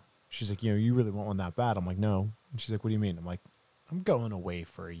 And she's like, you really want one that bad? I'm like, no. And she's like, what do you mean? I'm like, I'm going away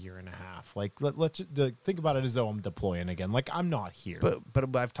for a year and a half. Like, let's think about it as though I'm deploying again. Like, I'm not here.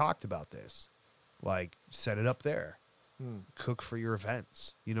 But I've talked about this. Like, set it up there. Cook for your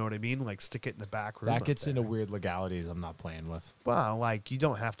events. You know what I mean? Like, stick it in the back room. That gets into weird legalities I'm not playing with. Well, like, you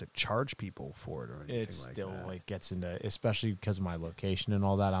don't have to charge people for it or anything It like still that. like gets into, especially because of my location and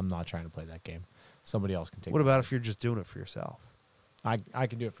all that. I'm not trying to play that game. Somebody else can take it. What about if you're just doing it for yourself? I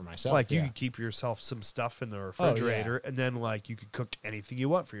can do it for myself. Like, you could keep yourself some stuff in the refrigerator, and then, like, you could cook anything you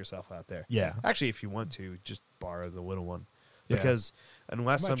want for yourself out there. Yeah. Actually, if you want to, just borrow the little one. Yeah. Because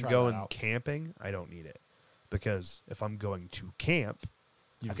unless I'm try going that out. camping, I don't need it. Because if I'm going to camp,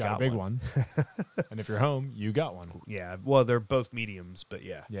 You've I've got a big one. And if you're home, you got one. Yeah. Well, they're both mediums, but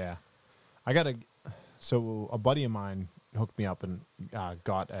yeah. Yeah. So a buddy of mine hooked me up and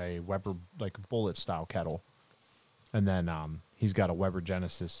got a Weber, like, bullet style kettle. And then he's got a Weber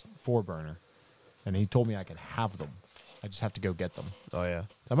Genesis 4-burner. And he told me I can have them. I just have to go get them. Oh, yeah.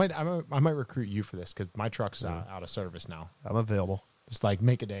 So I might recruit you for this because my truck's out of service now. I'm available. Just like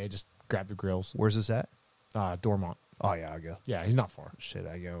make a day, just grab the grills. Where's this at? Dormont. Oh, yeah, I'll go. Yeah, he's not far. Shit,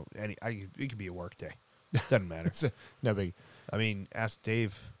 I go. It could be a work day. Doesn't matter. No big. I mean, ask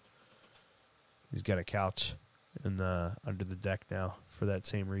Dave. He's got a couch in the under the deck now for that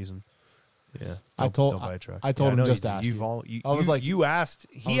same reason. Yeah, don't buy a truck. I told him know just you, ask. I was like, you asked.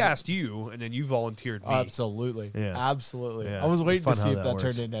 He was asked you, and then you volunteered me. Absolutely. Yeah. Absolutely. Yeah. I was waiting Fun to how see if that that works.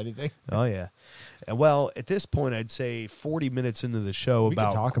 turned into anything. Oh yeah. Well, at this point, I'd say 40 minutes into the show We could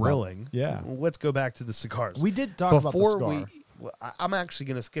about talk about- grilling. yeah. Let's go back to the cigars. We did talk about the cigar. I'm actually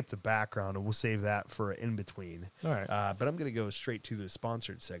going to skip the background, and we'll save that for in between. All right. But I'm going to go straight to the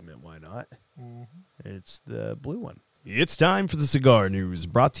sponsored segment. Why not? Mm-hmm. It's the blue one. It's time for the cigar news,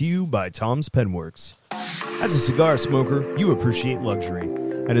 brought to you by Tom's Penworks. As a cigar smoker, you appreciate luxury.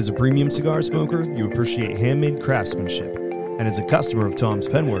 And as a premium cigar smoker, you appreciate handmade craftsmanship. And as a customer of Tom's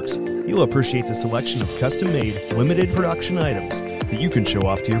Penworks, you'll appreciate the selection of custom-made, limited production items that you can show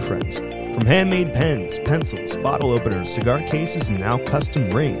off to your friends. From handmade pens, pencils, bottle openers, cigar cases, and now custom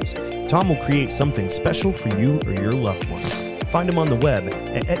rings, Tom will create something special for you or your loved ones. Find him on the web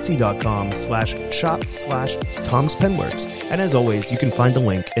at etsy.com/shop/Tom's Penworks. And as always, you can find the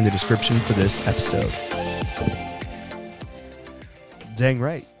link in the description for this episode. Dang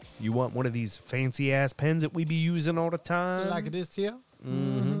right. You want one of these fancy-ass pens that we be using all the time? Like it is to you?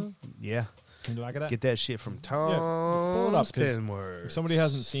 Mm-hmm. Yeah. You like it? Get that shit from Tom's pull it up, 'cause Penworks. If somebody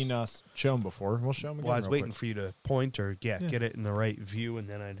hasn't seen us show them before, we'll show them again. Well, I was real waiting quick. for you to point or get it in the right view, and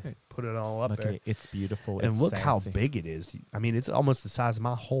then I'd put it all up there. It's beautiful. And it's look how sassy. big it is. I mean, it's almost the size of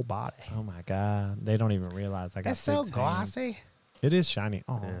my whole body. Oh my god, they don't even realize I got. It's so big hands. glossy. It is shiny.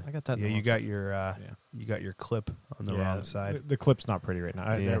 Oh, Yeah. I got that. in Yeah, the you wrong got side. your you got your clip on the Yeah, wrong side. The clip's not pretty right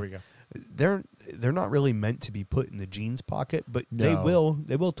now. Yeah. There we go. They're not really meant to be put in the jeans pocket, but they No.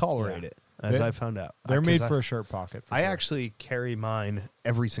 will tolerate Yeah. it, as They- I found out. They're 'Cause made for a shirt pocket. For I sure. actually carry mine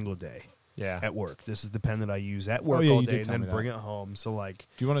every single day yeah. at work. This is the pen that I use at work yeah, all you day did and tell then me that. bring it home. So like,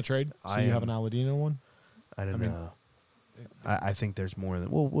 Do you want to trade? So I you have am- an Aladino one? I don't I mean- know. I think there's more than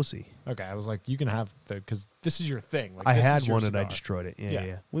we'll see. Okay, I was like, you can have the because this is your thing. Like, I this had is your one and I cigar. destroyed it. Yeah.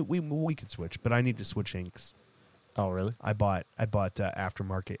 Yeah. We could switch, but I need to switch inks. Oh, really? I bought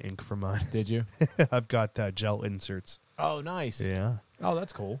aftermarket ink for mine. Did you? I've got gel inserts. Oh, nice. Yeah. Oh,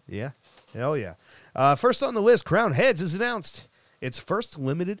 that's cool. Yeah. Hell yeah. First on the list, Crown Heads has announced its first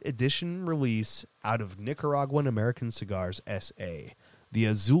limited edition release out of Nicaraguan American Cigars SA. The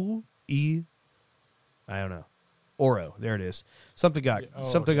Azul Oro. There it is. Something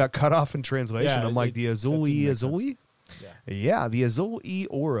got cut off in translation. Yeah, I'm like, the Azul that didn't make Azul. sense. Yeah, the Azul E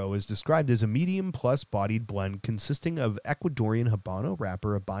Oro is described as a medium plus bodied blend consisting of Ecuadorian Habano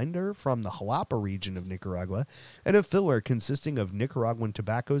wrapper, a binder from the Jalapa region of Nicaragua, and a filler consisting of Nicaraguan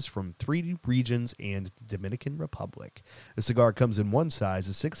tobaccos from 3 regions and the Dominican Republic. The cigar comes in one size,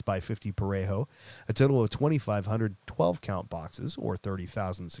 a 6x50 Parejo. A total of 2,500 12-count boxes, or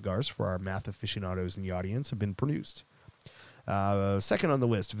 30,000 cigars for our math aficionados in the audience, have been produced. Second on the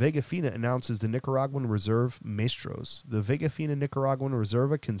list, Vega Fina announces the Nicaraguan Reserve Maestros. The Vega Fina Nicaraguan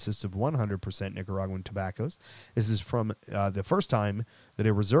Reserva consists of 100% Nicaraguan tobaccos. This is from the first time that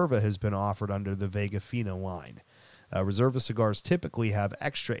a Reserva has been offered under the Vega Fina line. Reserva cigars typically have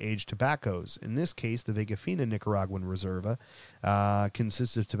extra aged tobaccos. In this case, the Vega Fina Nicaraguan Reserva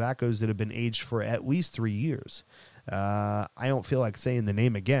consists of tobaccos that have been aged for at least 3 years. I don't feel like saying the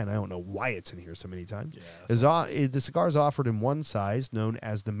name again. I don't know why it's in here so many times. The cigar is offered in one size, known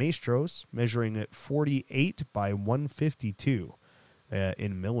as the Maestros, measuring at 48 by 152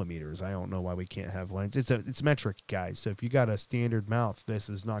 in millimeters. I don't know why we can't have length. It's metric, guys. So if you got a standard mouth, this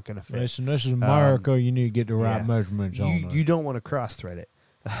is not going to fit. This is America. You need to get the right measurements on it. You don't want to cross-thread it.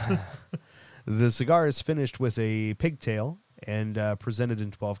 The cigar is finished with a pigtail and presented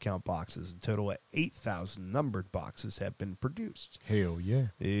in 12-count boxes. A total of 8,000 numbered boxes have been produced. Hell yeah.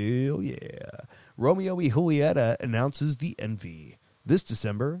 Hell yeah. Romeo y Julieta announces the Envy. This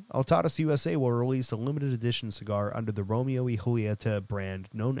December, Altadas USA will release a limited edition cigar under the Romeo y Julieta brand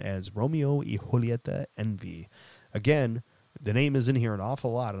known as Romeo y Julieta Envy. Again, the name is in here an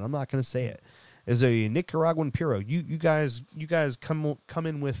awful lot, and I'm not going to say it. As a Nicaraguan Puro, you guys come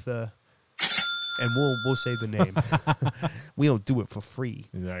in with... and we'll say the name. We don't do it for free.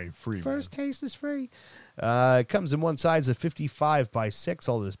 Free. First taste is free. It comes in one size of 55 by 6.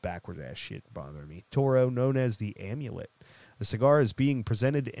 All this backward ass shit bothering me. Toro, known as the Amulet. The cigar is being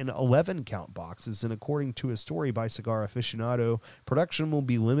presented in 11-count boxes, and according to a story by Cigar Aficionado, production will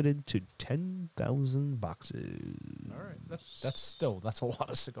be limited to 10,000 boxes. All right. That's a lot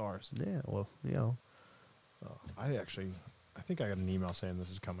of cigars. Yeah, well, you know. I think I got an email saying this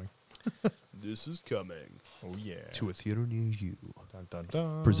is coming. This is coming. Oh, yeah. To a theater near you. Dun, dun,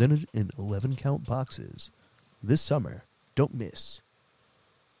 dun. Presented in 11-count boxes. This summer, don't miss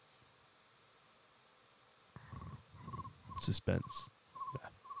Suspense. Yeah.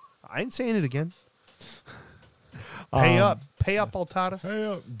 I ain't saying it again. Pay up, Altadas.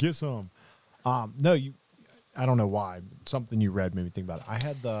 Hey, get some. No, you. I don't know why. Something you read made me think about it. I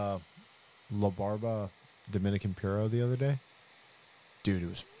had the La Barba Dominican Puro the other day. Dude, it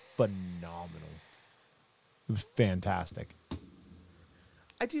was phenomenal. It was fantastic.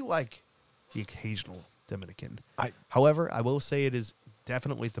 I do like the occasional Dominican. However, I will say it is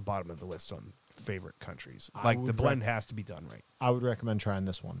definitely at the bottom of the list on favorite countries. Like the blend has to be done right. I would recommend trying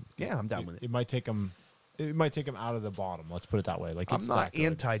this one. Yeah, I'm down with it. It might take them. It might take them out of the bottom. Let's put it that way. Like I'm not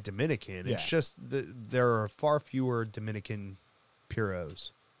anti-Dominican. Yeah. It's just there are far fewer Dominican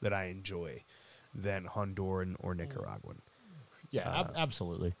puros that I enjoy than Honduran or Nicaraguan. Yeah,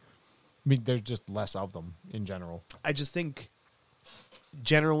 absolutely. I mean, there's just less of them in general. I just think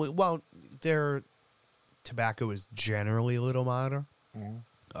generally, well, their tobacco is generally a little milder. Mm-hmm.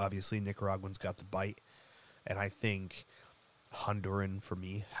 Obviously, Nicaraguan's got the bite, and I think Honduran for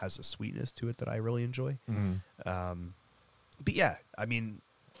me has a sweetness to it that I really enjoy. Mm-hmm. But yeah, I mean,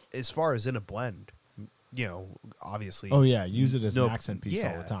 as far as in a blend, you know, obviously. Oh yeah, use it as an accent piece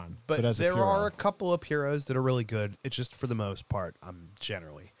all yeah, the time. But as a there puro, are a couple of puros that are really good. It's just for the most part, I'm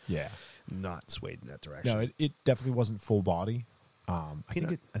generally yeah. not swayed in that direction. No, it definitely wasn't full body. I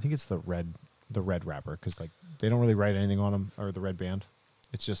Peanut- think it's the red wrapper because like they don't really write anything on them or the red band.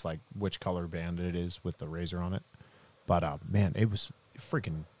 It's just like which color band it is with the razor on it. But man, it was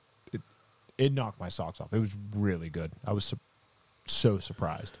freaking. It knocked my socks off. It was really good. I was so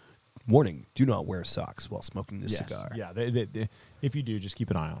surprised. Warning: do not wear socks while smoking this cigar. Yeah, they, if you do, just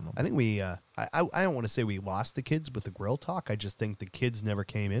keep an eye on them. I think we. I don't want to say we lost the kids with the grill talk. I just think the kids never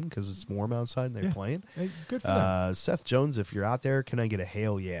came in because it's warm outside and they're playing. Hey, good for them. Seth Jones, if you're out there, can I get a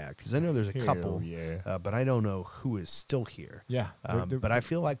hail yeah? Because I know there's a Hell couple, yeah. but I don't know who is still here. Yeah, But I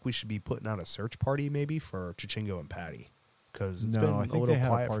feel like we should be putting out a search party maybe for Chichingo and Patty because it's no, been I a think little they had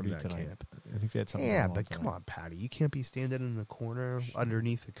quiet a party from that tonight. camp. I think they had something. Yeah, going but on come tonight. on, Patty, you can't be standing in the corner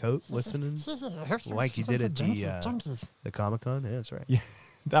underneath the coat listening like you did at the Comic-Con. Yeah, that's right. Yeah,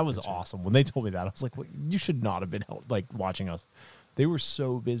 that was awesome. When they told me that, I was like, well, "You should not have been like watching us." They were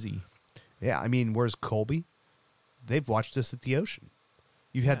so busy. Yeah, I mean, where's Colby? They've watched us at the ocean.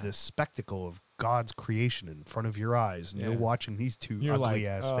 You had this spectacle of God's creation in front of your eyes, and you're watching these two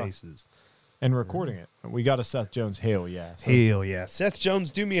ugly-ass faces. And recording it. We got a Seth Jones hail, yeah. So. Hell yeah. Seth Jones,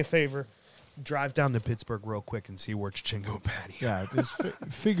 do me a favor. Drive down to Pittsburgh real quick and see where Chichingo and Patty are. Yeah, just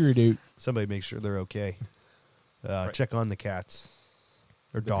figure it out. Somebody make sure they're okay. Right. Check on the cats.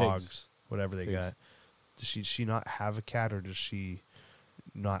 Or The dogs. pigs. Whatever they Pigs. got. Does she not have a cat, or does she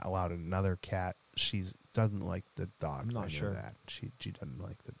not allow another cat? She doesn't like the dogs. I'm not I know sure. that. She doesn't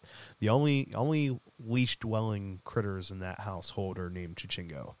like the... The only leash-dwelling critters in that household are named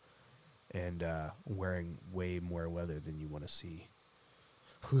Chichingo. And wearing way more leather than you want to see.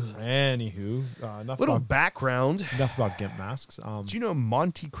 Anywho, Little background. enough about GIMP masks. Do you know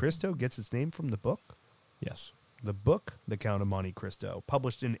Monte Cristo gets its name from the book? Yes. The book, The Count of Monte Cristo,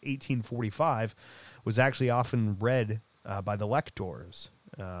 published in 1845, was actually often read by the lectors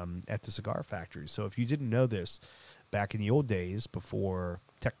at the cigar factory. So if you didn't know this, back in the old days before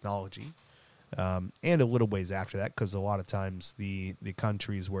technology, and a little ways after that, because a lot of times the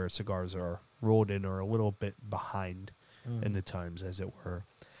countries where cigars are rolled in are a little bit behind in the times, as it were.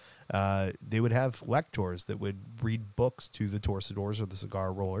 They would have lectors that would read books to the torcedores or the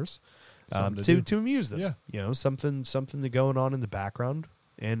cigar rollers to amuse them. Yeah. You know, something going on in the background,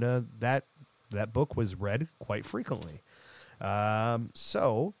 and that book was read quite frequently.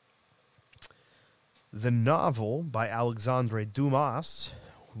 So the novel by Alexandre Dumas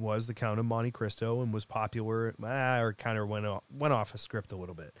was The Count of Monte Cristo and was popular, or kind of went off a script a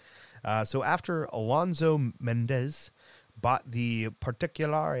little bit. So after Alonso Mendez bought the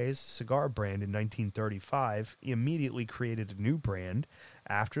Particulares cigar brand in 1935, he immediately created a new brand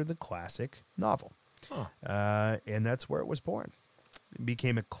after the classic novel. And that's where it was born. It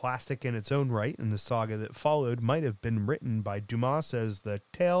became a classic in its own right, and the saga that followed might have been written by Dumas as the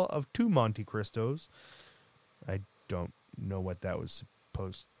Tale of Two Monte Cristos. I don't know what that was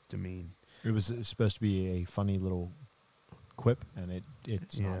supposed to mean. It was supposed to be a funny little quip, and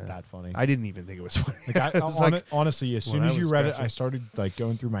it's not that funny. I didn't even think it was funny. Like honestly, as soon as you read it, I scratching. started like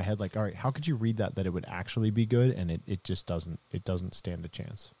going through my head, like, all right, how could you read that it would actually be good? And it just doesn't stand a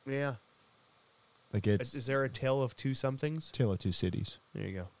chance. Yeah. Like it's Is there a Tale of Two Somethings? Tale of Two Cities. There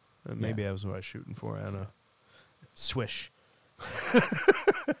you go. Maybe that was what I was shooting for. I don't know. Swish.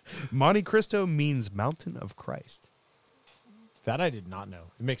 Monte Cristo means Mountain of Christ. That I did not know.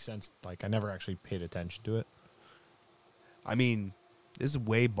 It makes sense. Like I never actually paid attention to it. I mean, this is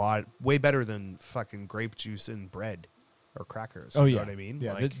way better than fucking grape juice and bread. or crackers. Oh you yeah, know what I mean?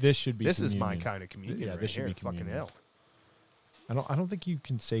 Yeah, Like, this should be. this is communion. my kind of communion. Yeah, right this should here. be Fucking communion. hell. I don't think you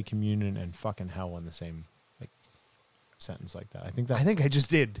can say communion and fucking hell in the same like sentence like that. I think I just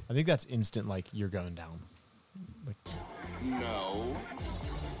did. I think that's instant. Like you're going down. Like No.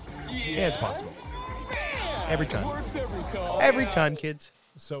 Yeah, it's possible. Every time. Works every time. Every time, kids.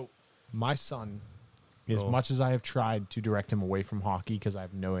 so, my son, as Oh. much as I have tried to direct him away from hockey because I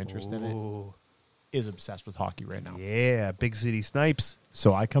have no interest in it, Ooh. is obsessed with hockey right now. Yeah, big city snipes.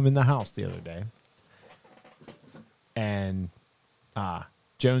 So I come in the house the other day, and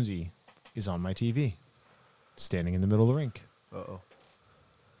Jonesy is on my TV, standing in the middle of the rink, Uh-oh.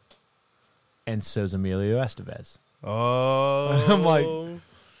 and so's Emilio Estevez. Oh. I'm like,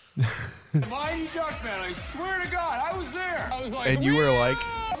 Mighty Duckman, I swear to God, I was there. I was like, And you were like,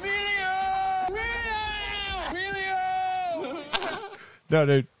 Emilio! Emilio! no,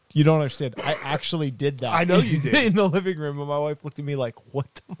 dude, you don't understand. I actually did that. I know you did. in the living room, and my wife looked at me like, "What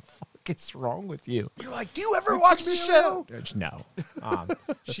the fuck is wrong with you?" you're like, do you ever watch the show? No.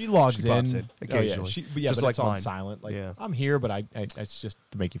 She logs She pops in in occasionally. Oh, yeah, Just but like it's on mine. silent. Like Yeah. I'm here, but I it's just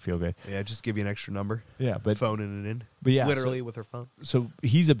to make you feel good. Yeah, just give you an extra number. Yeah, but Phoning it in. But yeah, Literally with her phone. so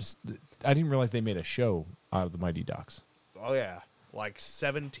I didn't realize they made a show out of the Mighty Ducks. Oh, yeah. Like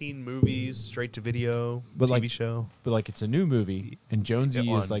 17 movies, straight to video, But TV like- show. But like it's a new movie, and Jonesy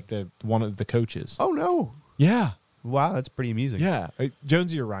Yeah, is like one of the coaches. Oh, no. Yeah, Wow, that's pretty amusing. yeah.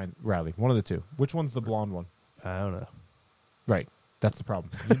 Jonesy or Riley, one of the two. Which one's the blonde one? I don't know. Right. That's the problem.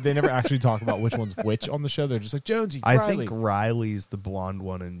 They never actually talk about which one's which on the show. They're just like Jonesy, I Riley. think Riley's the blonde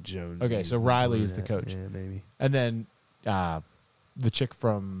one and Jones. Okay, so Riley is the coach. Yeah, maybe. And then the chick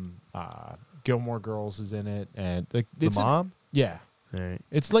from Gilmore Girls is in it, and like The it's mom? yeah, All right.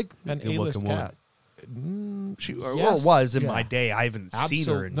 it's like an Good-looking A-list woman. cat. She, Yes, well, it was in yeah. my day. I haven't seen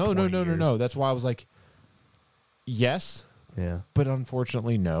her in No. 20 years. That's why I was like, yes, Yeah. but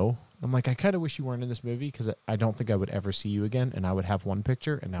unfortunately, no. I'm like, I kind of wish you weren't in this movie because I don't think I would ever see you again, and I would have one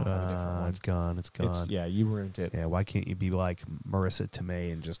picture, and now I have a different one. It's gone. It's gone. Yeah, you ruined it, Yeah, why can't you be like Marissa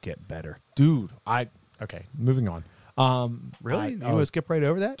Tomei and just get better? dude. Okay, moving on. Really? You want to skip right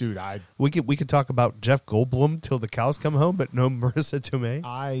over that? dude? We could talk about Jeff Goldblum till the cows come home, but no Marissa Tomei.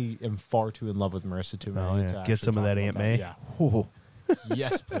 I am far too in love with Marissa Tomei. Oh, yeah. to Get actually some of talk that about Aunt May. Yeah. Ooh.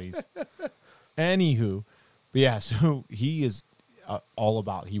 Yes, please. Anywho, but yeah, so he is all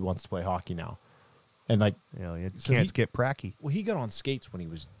about. He wants to play hockey now, and like, You So can't he- get pracky. well, he got on skates when he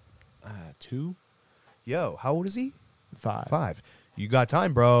was 2, Yo, how old is he? 5. 5. You got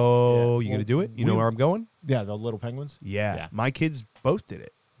time, bro. Yeah. You Well, gonna do it? You know we- where I'm going? Yeah, the little penguins. Yeah. Yeah. My kids both did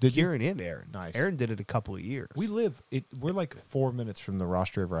it. Did you? Kieran and Aaron. Nice. Aaron did it a couple of years. We're like 4 minutes from the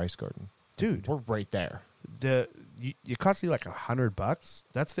Ross River Ice Garden, Dude, We're right there. you cost you like $100.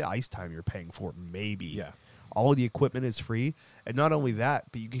 That's the ice time you're paying for, maybe. Yeah. All of the equipment is free, and not only that,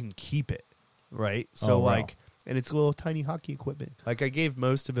 but you can keep it, right? So Oh, wow. like, and it's little tiny hockey equipment. Like I gave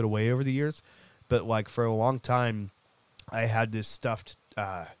most of it away over the years, but like for a long time, I had this stuffed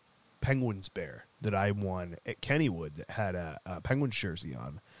Penguins bear that I won at Kennywood that had a Penguins jersey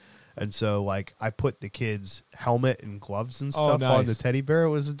on. And so, like, I put the kids' helmet and gloves and stuff on the nice. teddy bear. It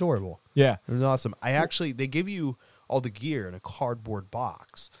was adorable. Yeah. It was awesome. They give you all the gear in a cardboard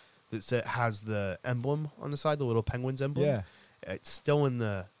box that has the emblem on the side, the little Penguins emblem. Yeah. It's still in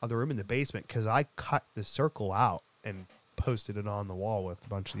the other room in the basement because I cut the circle out and posted it on the wall with a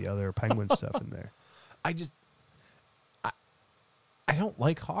bunch of the other Penguin stuff in there. I don't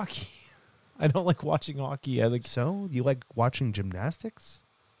like hockey. I don't like watching hockey. So, you like watching gymnastics?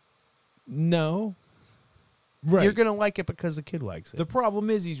 No. Right. You're going to like it because the kid likes it. The problem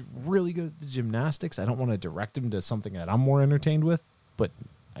is he's really good at the gymnastics. I don't want to direct him to something that I'm more entertained with, but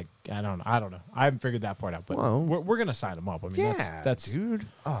I don't know. I haven't figured that part out, but Well, we're going to sign him up. I mean, that's dude.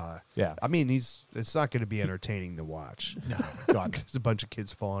 yeah. I mean, it's not going to be entertaining to watch. No, God. There's a bunch of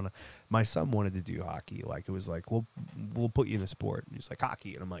kids falling. My son wanted to do hockey. Like, it was like, we'll put you in a sport. And he's like,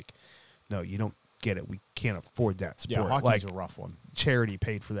 hockey. And I'm like, no, you don't get it. We can't afford that sport. Yeah, hockey's like, a rough one. charity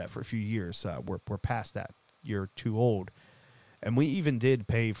paid for that for a few years. We're past that. You're too old. And we even did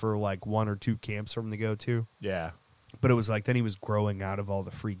pay for like 1 or 2 camps for him to go to. Yeah. But it was like, then he was growing out of all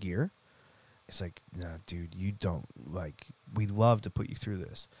the free gear. It's like, nah, dude, you don't, like, we'd love to put you through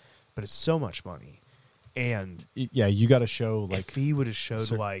this, but it's so much money. And Yeah, you got to show like if he would have showed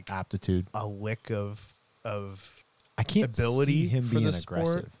certain like aptitude. a lick of I can't ability see him for being the sport.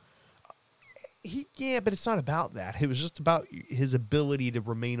 aggressive. but it's not about that. It was just about his ability to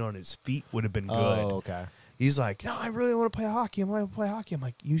remain on his feet would have been good. Oh, okay. He's like, no, I really want to play hockey. I'm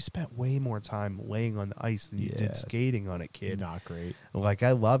like, you spent way more time laying on the ice than you did skating on it, kid. Not great. Like,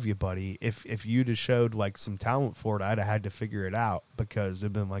 I love you, buddy. If you'd have showed like some talent for it, I'd have had to figure it out because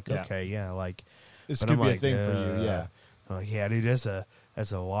it'd been like, okay, yeah, like this but could I'm be like, a thing for you, yeah. Yeah, dude,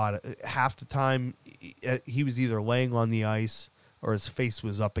 that's a lot of half the time he was either laying on the ice or his face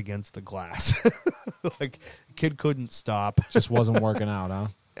was up against the glass. Like, kid couldn't stop. Just wasn't working out, huh?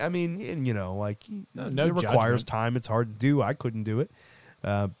 I mean, and, you know, like, No it requires judgment. time. It's hard to do. I couldn't do it.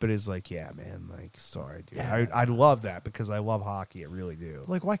 But it's like, yeah, man, like, sorry, dude. I love that because I love hockey. I really do.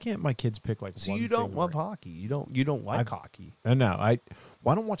 Like, why can't my kids pick like? So one you don't thing love where- hockey. You don't like hockey. No.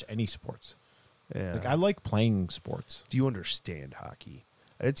 Why don't watch any sports? Yeah. Like, I like playing sports. Do you understand hockey?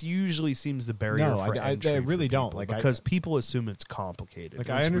 It usually seems the barrier No, for I entry really for don't. people Like, because people assume it's complicated. Like,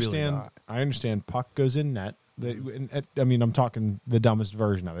 and I it's really understand. not. I understand. Puck goes in net. I mean, I'm talking the dumbest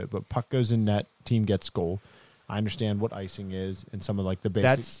version of it, but puck goes in net. Team gets goal. I understand what icing is and some of like the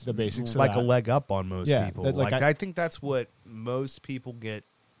basics. like of a that. leg up on most Yeah, people. that, like, I think that's what most people get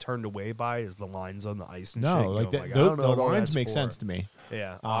turned away by is the lines on the ice. And shit. No, You like, know, the, I don't know the what lines that's make for. sense to me.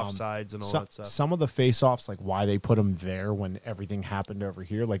 Yeah, offsides and all that stuff. Some of the face-offs, like why they put them there when everything happened over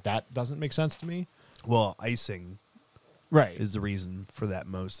here, like that doesn't make sense to me. Well, icing Right. is the reason for that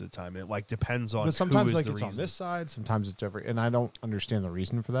most of the time. It like depends on But sometimes who is like the it's reason. on this side, sometimes it's over, and I don't understand the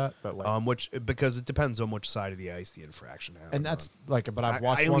reason for that. But like, Because it depends on which side of the ice the infraction happened. and that's like, but I've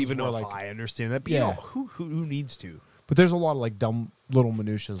watched. I don't ones even know where, if like, I understand that. But Yeah. you know, who needs to? But there's a lot of like dumb little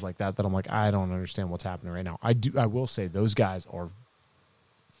minutiae like that I'm like, I don't understand what's happening right now. I will say those guys are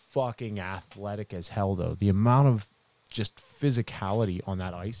fucking athletic as hell, though. The amount of just physicality on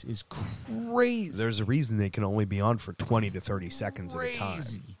that ice is crazy. There's a reason they can only be on for 20 to 30 seconds at a time.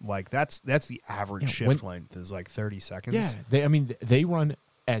 Crazy. Like that's the average Yeah, shift length is like 30 seconds. Yeah, they run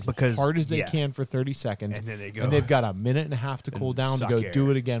as Because- hard as they yeah. can for 30 seconds, And then they go- and they've got a minute and a half to cool and down to suck go air. do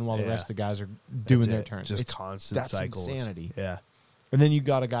it again while the Yeah. rest of the guys are doing That's their it. turn. Just It's- constant that's cycles. insanity. Yeah. And then you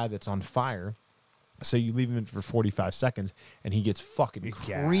got a guy that's on fire. So you leave him in for 45 seconds, and he gets fucking Gassed.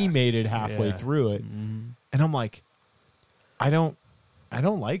 cremated halfway Yeah. through it. And I'm like, I don't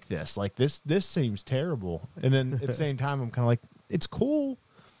like this. Like this seems terrible. And then at the same time, I'm kind of like, it's cool,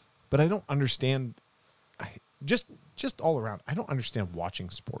 but I don't understand. Just all around, I don't understand watching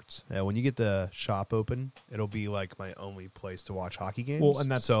sports. Yeah, when you get the shop open, it'll be like my only place to watch hockey games. Well, and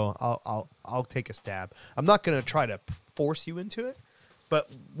that's- so I'll take a stab. I'm not going to try to force you into it, but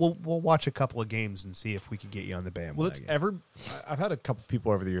we'll watch a couple of games and see if we can get you on the bandwagon. Well, I've had a couple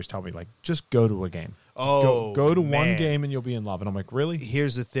people over the years tell me like, just go to a game. Oh, go to one man. game and you'll be in love. And I'm like, really?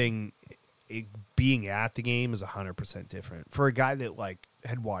 Here's the thing: being at the game is 100% different. For a guy that like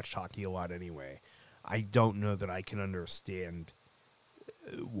had watched hockey a lot anyway, I don't know that I can understand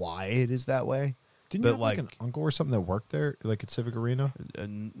why it is that way. Didn't but you have like an uncle or something that worked there, like at Civic Arena?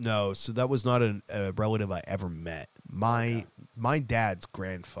 No, so that was not a relative I ever met. My dad's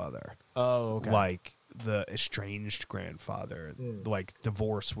grandfather, Oh, okay. like the estranged grandfather, like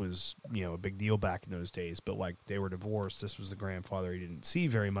divorce was a big deal back in those days. But like they were divorced. This was the grandfather he didn't see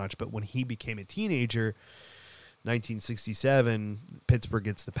very much. But when he became a teenager, 1967, Pittsburgh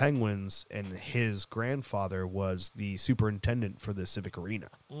gets the Penguins, and his grandfather was the superintendent for the Civic Arena.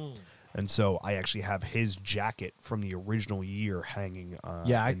 And so I actually have his jacket from the original year hanging.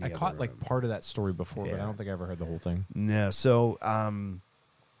 Yeah, in the I other caught like room. part of that story before, but I Yeah. don't think I ever heard the whole thing. No, so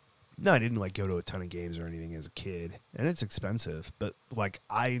no, I didn't like go to a ton of games or anything as a kid, and it's expensive. But like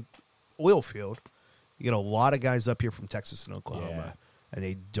oil field, you get a lot of guys up here from Texas and Oklahoma. Yeah. And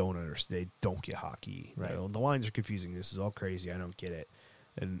they don't understand. They don't get hockey. Right. The lines are confusing. This is all crazy. I don't get it.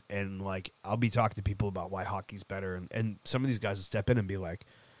 And like I'll be talking to people about why hockey's better, and some of these guys will step in and be like,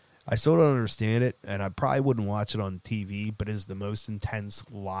 I still don't understand it, and I probably wouldn't watch it on TV, but it is the most intense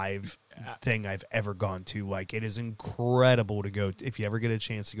live thing I've ever gone to. Like it is incredible to go. If you ever get a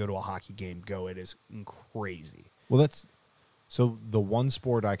chance to go to a hockey game, go. It is crazy. Well, that's so the one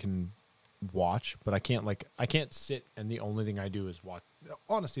sport I can watch, but I can't sit and the only thing I do is watch.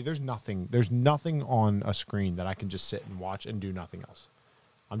 Honestly, there's nothing on a screen that I can just sit and watch and do nothing else.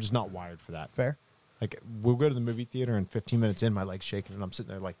 I'm just not wired for that. Fair. Like we'll go to the movie theater and 15 minutes in, my leg's shaking and I'm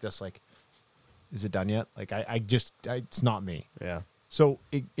sitting there like this, like, is it done yet? Like it's not me. Yeah. So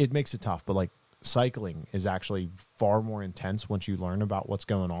it makes it tough, but like cycling is actually far more intense once you learn about what's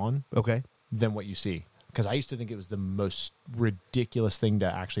going on Okay. than what you see. Because I used to think it was the most ridiculous thing to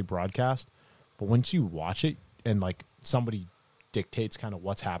actually broadcast. But once you watch it and like somebody dictates kind of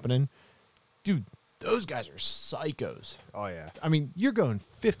what's happening, dude, those guys are psychos. Oh yeah. I mean, you're going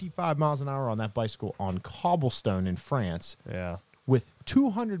 55 miles an hour on that bicycle on cobblestone in France Yeah. with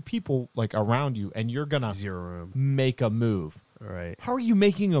 200 people like around you, and you're gonna Zero room. make a move. All right. How are you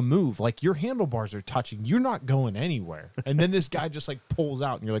making a move? Like, your handlebars are touching. You're not going anywhere. And then this guy just like pulls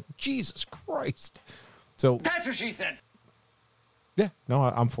out, and you're like, Jesus Christ. So That's what she said. yeah, no,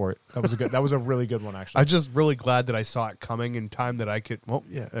 I'm for it. That was a really good one, actually. I'm just really glad that I saw it coming in time that I could. Well,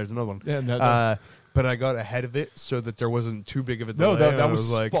 yeah, there's another one. Yeah, no. But I got ahead of it so that there wasn't too big of a No, delay. that I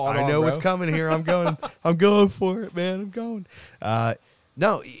was like, spot I on, know bro. what's coming here. I'm going. I'm going for it, man. I'm going.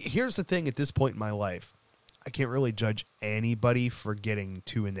 No, here's the thing. At this point in my life, I can't really judge anybody for getting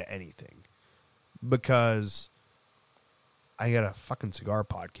too into anything because I got a fucking cigar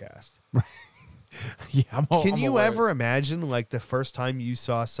podcast. Yeah, Can I'm you aware. ever imagine, like, the first time you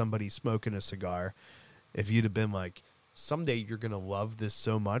saw somebody smoking a cigar, if you'd have been like, someday you're going to love this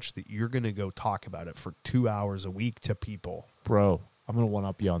so much that you're going to go talk about it for 2 hours a week to people? Bro, I'm going to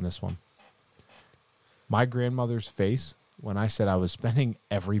one-up you on this one. My grandmother's face when I said I was spending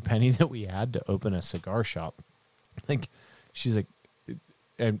every penny that we had to open a cigar shop. Like, she's like,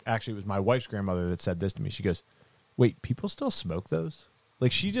 and actually it was my wife's grandmother that said this to me. She goes, wait, people still smoke those?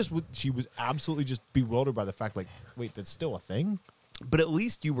 Like, she was absolutely just bewildered by the fact, like, wait, that's still a thing? But at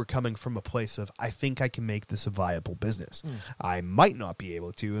least you were coming from a place of, I think I can make this a viable business. I might not be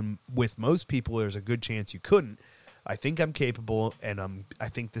able to, and with most people, there's a good chance you couldn't. I think I'm capable, and I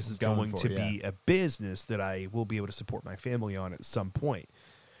think this is going to be a business that I will be able to support my family on at some point.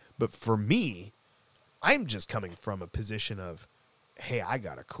 But for me, I'm just coming from a position of, hey, I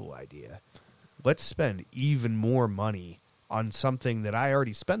got a cool idea. Let's spend even more money on something that I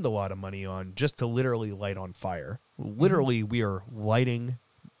already spend a lot of money on just to literally light on fire. Literally, we are lighting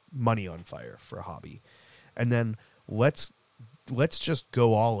money on fire for a hobby. And then let's just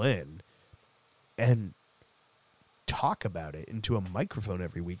go all in and talk about it into a microphone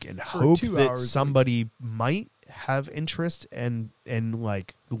every week and hope 2 that hours somebody might have interest and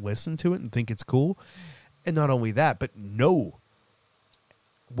like listen to it and think it's cool. And not only that, but know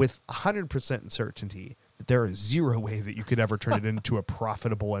with 100% certainty that there is zero way that you could ever turn it into a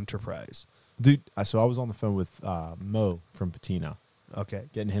profitable enterprise. Dude, so I was on the phone with Mo from Patina, Okay.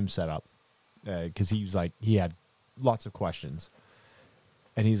 getting him set up because he was like, he had lots of questions.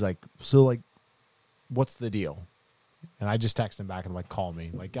 And he's like, so, like, what's the deal? And I just text him back and I'm like, call me.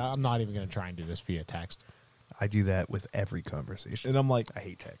 Like, I'm not even going to try and do this via text. I do that with every conversation. And I'm like, I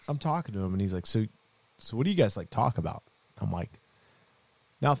hate text. I'm talking to him and he's like, so what do you guys like talk about? I'm like,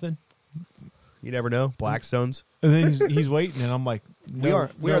 nothing. You never know. Blackstones. And then he's waiting and I'm like, no,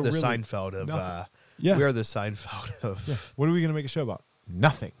 we are the really, Seinfeld of nothing. Yeah. we are the Seinfeld of Yeah. What are we going to make a show about?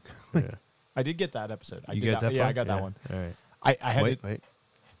 Nothing. Yeah. I did get that episode. You get that Yeah, far? I got that one. All right. I had to, Wait.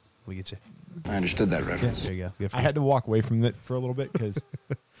 We get you. I understood that reference. There you go. Good for I you. had to walk away from it for a little bit because,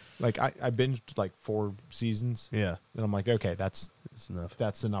 like, I binged like 4 seasons. Yeah. And I'm like, okay, that's enough.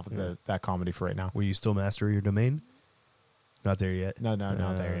 enough of that comedy for right now. Will you still master your domain? Not there yet. No,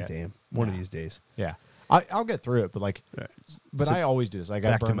 not there yet. Damn. One of No. these days. Yeah, I'll get through it, but like, but So- I always do this. Like,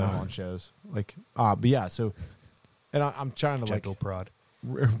 I back to burn out Mo. on shows. Like, but yeah. So, and I'm trying to Gentle like prod.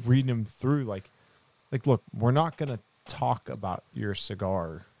 reading him through. Like, look, we're not gonna talk about your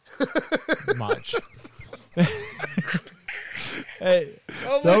cigar much. Hey,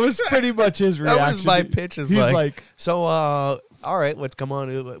 that was pretty much his reaction. That was my pitch. Is He's like, so, all right, let's come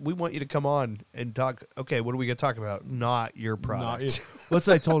on. We want you to come on and talk. Okay, what are we going to talk about? Not your product. Let's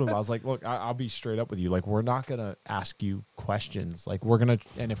say I told him, I was like, look, I'll be straight up with you. Like, we're not going to ask you questions. Like, we're going to,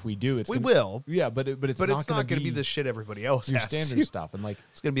 and if we do, we will. Yeah, but it's But not going to be the shit everybody else your asks standard you. stuff. And like,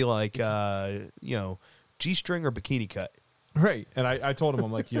 It's going to be like, G-string or bikini cut. right. And I told him,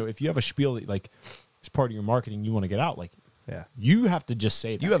 I'm like, if you have a spiel that like is part of your marketing, you want to get out, like, Yeah. you have to just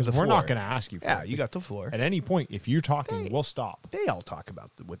say that. You have 'cause the we're floor. not going to ask you for Yeah, it. you got the floor. At any point, if you're talking, we'll stop. They all talk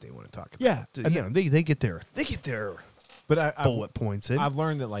about what they want to talk about. Yeah, You and know, they get their But I've bullet points in. I've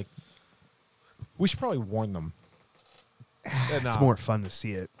learned that, like, we should probably warn them. And, It's more fun to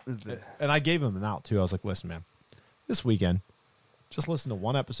see it. And I gave them an out too. I was like, listen, man, this weekend, just listen to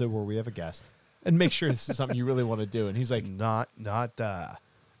one episode where we have a guest and make sure this is something you really want to do. And he's like, Not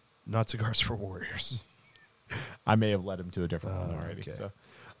Cigars for Warriors. I may have led him to a different one already. okay. So,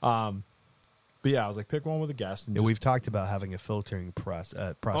 but yeah, I was like, pick one with a guest. And Yeah, just, we've talked about having a filtering process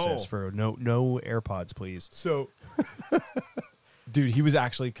Oh. for no AirPods, please. so, dude, he was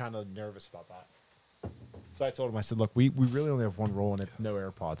actually kind of nervous about that. So I told him, I said, look, we really only have one rule and it's no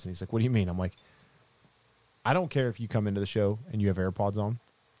AirPods. And he's like, what do you mean? I'm like, I don't care if you come into the show and you have AirPods on.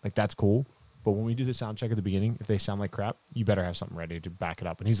 Like, that's cool. But when we do the sound check at the beginning, if they sound like crap, you better have something ready to back it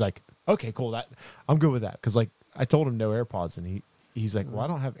up. And he's like, okay, cool. I'm good with that. Because, like, I told him no AirPods. And he's like, well, I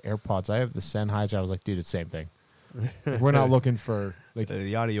don't have AirPods. I have the Sennheiser. I was like, dude, it's the same thing. We're not looking for like,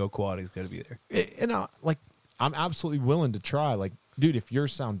 The audio quality's got to be there. and like I'm absolutely willing to try. Like, dude, if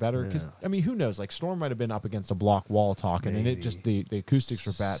yours sound better, because I mean, who knows? Like, Storm might have been up against a block wall talking, and it just the acoustics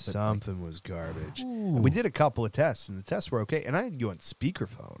were bad. But Something was garbage. And we did a couple of tests, and the tests were okay. And I had you on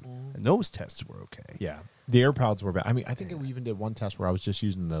speakerphone, and those tests were okay. yeah, the AirPods were bad. I mean, I think we even did one test where I was just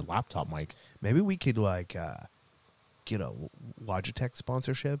using the laptop mic. Maybe we could like get a Logitech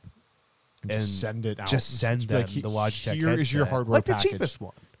sponsorship And just send it out. Just send be them like, the Logitech Here is your headset. hardware like package. the cheapest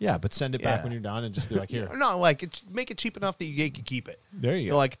one. Yeah, but send it back Yeah. when you're done and just be like, here. No, like make it cheap enough that you can keep it. There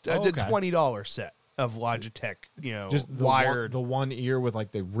you go. Like Oh, the okay. $20 set of Logitech, Just the wired. the one ear with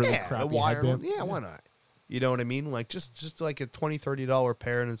like the really yeah, crappy the wired headband. one. Yeah, why not? You know what I mean? Like just like a $20, $30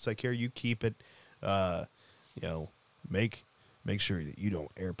 pair, and it's like, here, you keep it. Make sure that you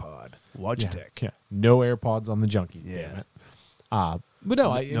don't AirPod Logitech. Yeah. No AirPods on the junkies. Yeah. Damn it. But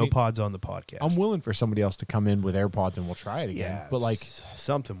no, I No mean, pods on the podcast. I'm willing for somebody else to come in with AirPods and we'll try it again. Yeah, but like,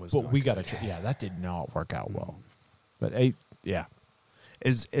 something was. but not we good. got to. Yeah, that did not work out well. Mm. But yeah,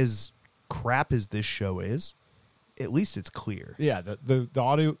 As crap as this show is, at least it's clear. yeah. The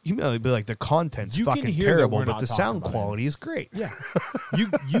audio. You may be like the content's You can fucking hear that terrible, we're but not the talking sound about quality is great. Yeah,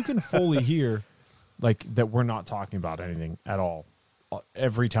 you can fully hear like that we're not talking about anything at all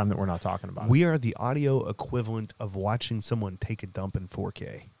every time that we're not talking about it. We are the audio equivalent of watching someone take a dump in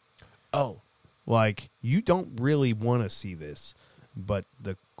 4K. Oh, Like, you don't really want to see this, but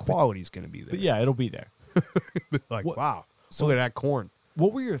the quality's going to be there. but yeah, it'll be there. Like, What- wow. so- Look at that corn.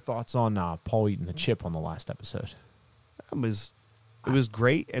 What were your thoughts on Paul eating the chip on the last episode? It was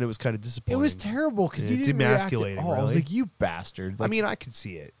great, and it was kind of It disappointing. was terrible because Yeah, he didn't react at demasculating, all. I was really. like, you bastard. I Like, mean, I could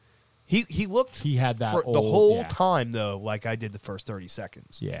see it. He looked He had that for the old- whole yeah. time, though, like I did the first 30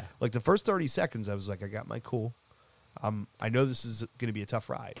 seconds. Yeah. Like the first 30 seconds, I was like, I got my cool. I know this is going to be a tough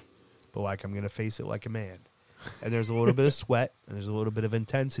ride, but like I'm going to face it like a man. And there's a little bit of sweat, and there's a little bit of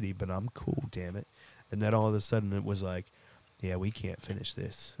intensity, but I'm cool, damn it. And then all of a sudden it was like, yeah, we can't finish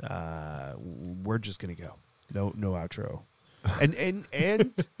this. We're just going to go. No outro.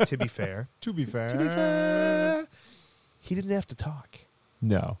 And to be fair, to be fair, he didn't have to talk.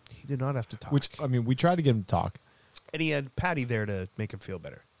 no. He did not have to talk. Which I mean, we tried to get him to talk, And he had Patty there to make him feel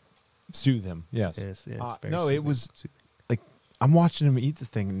better. soothe him. Yes. Yes, very no, soothing. it was like I'm watching him eat the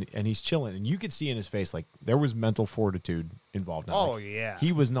thing, and he's chilling, and you could see in his face like there was mental fortitude involved. In it. Oh, Like, yeah.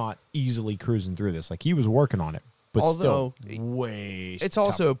 he was not easily cruising through this. Like he was working on it, but Although, still way. It's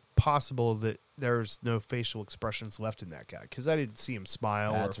also possible that there's no facial expressions left in that guy, because I didn't see him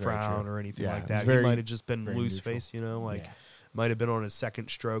smile That's or very frown true. or anything Yeah, like that. very- He might have just been very loose neutral. face, like Yeah. might have been on his second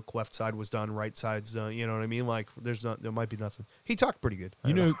stroke. Left side was done, right side's done. You know what I mean? Like there might be nothing. He talked pretty good.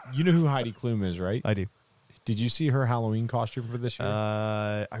 you know who Heidi Klum is, right? I do. Did you see her Halloween costume for this year?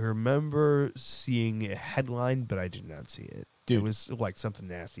 I remember seeing a headline, but I did not see it. Dude. It was like something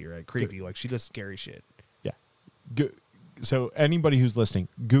nasty, right? Creepy. Like she does scary shit. yeah. So anybody who's listening,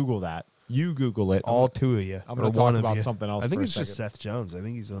 Google that. You Google it. All two of you. I'm gonna or talk one of about you. something else I think for a it's just second. Seth Jones. I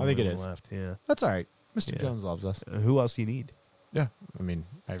think he's the I think only it one is. left. Yeah. That's all right. Mr. Yeah. Jones loves us. Who else do you need? Yeah. I mean,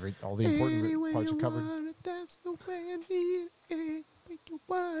 all the important parts are covered. That's the way I need it. Make you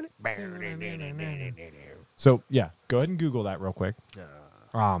want it. So yeah, go ahead and Google that real quick.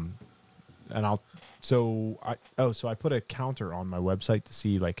 And I'll. So I put a counter on my website to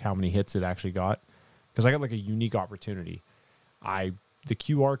see like how many hits it actually got, because I got like a unique opportunity. The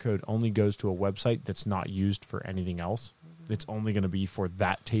QR code only goes to a website that's not used for anything else. It's only going to be for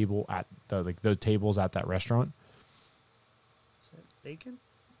that table at the tables at that restaurant. Bacon?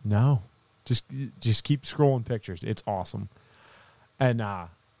 No, just keep scrolling pictures. It's awesome. And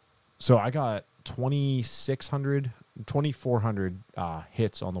so I got 2,400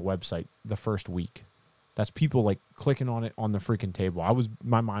 hits on the website the first week. That's people like clicking on it on the freaking table.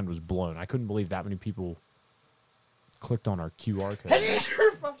 My mind was blown. I couldn't believe that many people clicked on our QR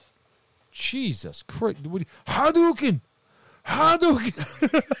code. Jesus Christ! Hadouken!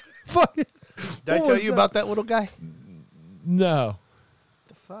 Fuck it. Did I tell you about that little guy? No,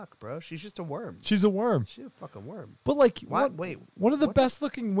 The fuck, bro? She's just a worm. she's a worm. She's a fucking worm. But like, What? Wait. one of the what? best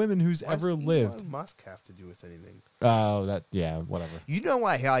looking women who's Why does ever Elon lived. Musk have to do with anything? Oh, whatever. You know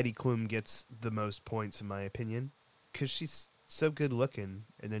why Heidi Klum gets the most points, in my opinion? Because she's so good looking,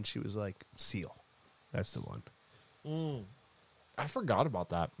 and then she was like Seal. That's the one. I forgot about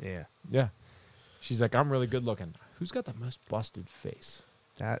that. Yeah. Yeah. She's like, I'm really good looking. Who's got the most busted face?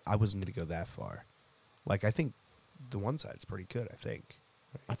 That I wasn't going to go that far. Like, I think the one side's pretty good, I think.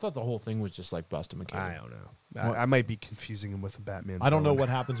 I thought the whole thing was just like Busta McCabe. I don't know. I might be confusing him with a Batman. I don't know villain. what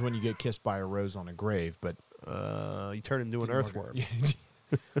happens when you get kissed by a rose on a grave, but You turn into an earthworm. Yeah.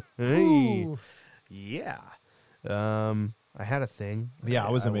 Hey. Yeah. I had a thing. Yeah, I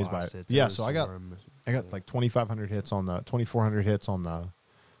was amazed by lost it. There Yeah, was so I got some- like 2,500 hits on the 2,400 hits on the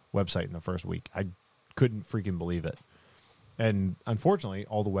website in the first week. I couldn't freaking believe it. And unfortunately,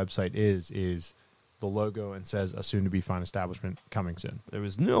 all the website is the logo and says a soon to be fine establishment coming soon. There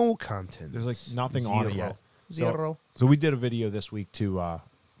was no content. There's like nothing on it yet. Zero. So we did a video this week to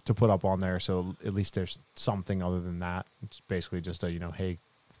put up on there, so at least there's something other than that. It's basically just a, hey,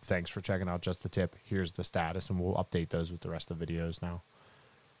 thanks for checking out Just the Tip. Here's the status, and we'll update those with the rest of the videos now.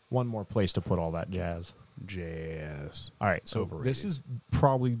 One more place to put all that jazz. All right, so Overrated. this is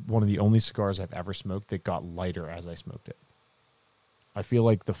probably one of the only cigars I've ever smoked that got lighter as I smoked it. I feel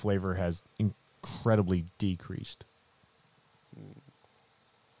like the flavor has incredibly decreased.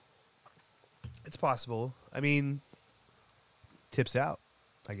 It's possible. I mean, tips out,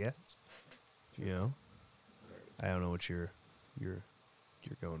 I guess. I don't know what you're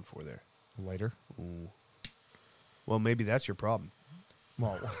going for there. Lighter? Ooh. Well, maybe that's your problem.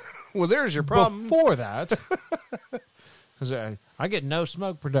 Well, Well, there's your problem. before that, 'cause I get no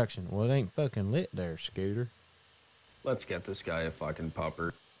smoke production. Well, it ain't fucking lit there, Scooter. Let's get this guy a fucking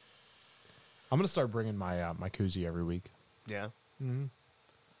pupper. I'm gonna start bringing my my koozie every week. Yeah. Mm-hmm.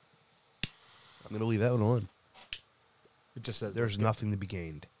 I'm going to leave that one on. It just says There's nothing to be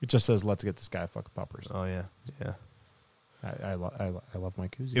gained. It just says let's get this guy fucking poppers. Oh, yeah. Yeah. I love my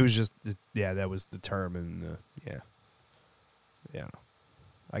koozie. It was just, that was the term. And, yeah. Yeah.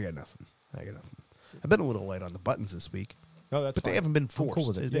 I got nothing. I've been a little light on the buttons this week. No, that's But they fine. haven't been I'm forced. cool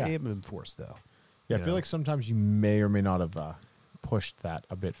with it. They Yeah. haven't been forced, though. Yeah, I you feel know. like sometimes you may or may not have pushed that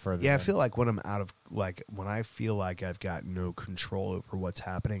a bit further. Yeah, I than- feel like when I'm out of, like, when I feel like I've got no control over what's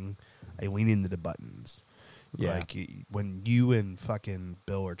happening, I lean into the buttons. Yeah. Like, when you and fucking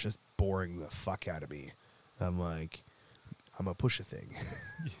Bill are just boring the fuck out of me, I'm like, I'm going to push a thing.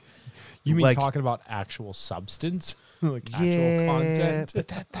 You mean like- talking about actual substance, like actual Yeah, content? but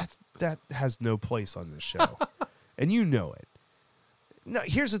that has no place on this show. And you know it. No,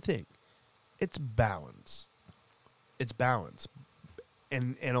 here's the thing. It's balance.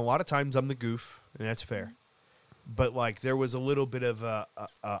 And a lot of times I'm the goof, and that's fair. But like there was a little bit of a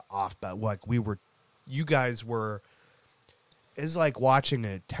off bat. Like you guys were. It's like watching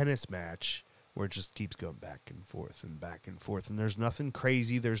a tennis match where it just keeps going back and forth, and there's nothing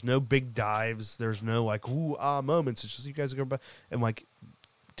crazy. There's no big dives. There's no like ooh ah moments. It's just you guys are going back. And like,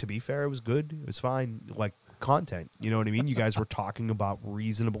 to be fair, it was good. It was fine. Like content, you know what I mean? You guys were talking about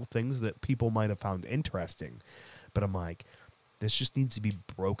reasonable things that people might have found interesting, but I'm like, this just needs to be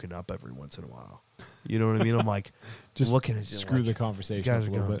broken up every once in a while. You know what I mean? I'm like, Just looking at screw like, the conversation. you guys up are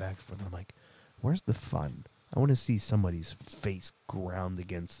a little going bit. back and forth. And I'm like, where's the fun? I want to see somebody's face ground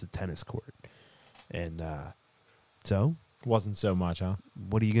against the tennis court. And so, Wasn't so much, huh?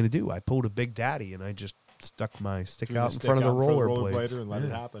 what are you going to do? I pulled a Big Daddy and I just stuck my stick Threw the out in stick front of the out in front rollerblades. rollerblader and let it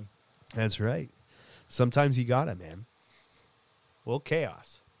Yeah. happen. That's right. Sometimes you got it, man. Well,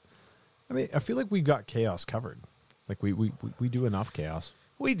 chaos. I mean, I feel like we got chaos covered. Like we do enough chaos.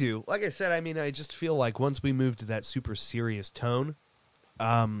 We do. Like I said, I mean, I just feel like once we move to that super serious tone,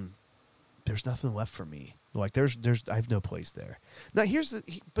 there's nothing left for me. Like there's I have no place there. Now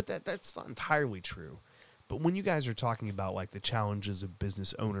but that's not entirely true. But when you guys are talking about like the challenges of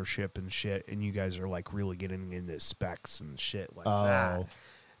business ownership and shit, and you guys are like really getting into specs and shit like that,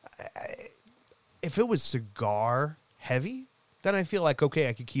 if it was cigar heavy, then I feel like okay,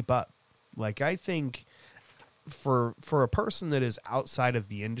 I could keep up. Like I think for a person that is outside of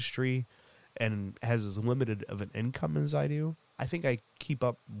the industry and has as limited of an income as I do, I think I keep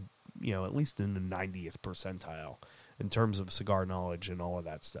up, at least in the 90th percentile in terms of cigar knowledge and all of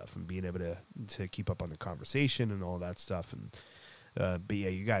that stuff, and being able to keep up on the conversation and all that stuff. And but yeah,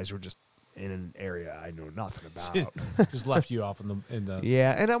 you guys were just in an area I know nothing about. Just left you off in the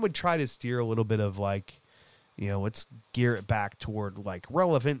Yeah, and I would try to steer a little bit of like, let's gear it back toward like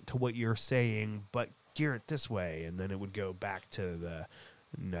relevant to what you're saying, but gear it this way, and then it would go back to the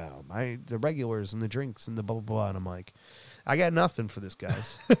regulars and the drinks and the blah blah blah. And I'm like, I got nothing for this,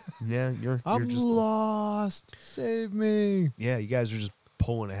 guys. Yeah, you're I'm just lost. Save me. yeah, you guys are just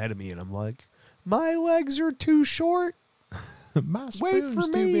pulling ahead of me, and I'm like, my legs are too short. My Wait spoon's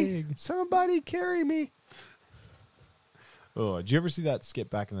for too me. big. Somebody carry me. Oh, did you ever see that skit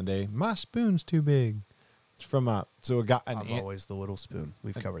back in the day? My spoon's too big. It's from so it got I'm always the little spoon.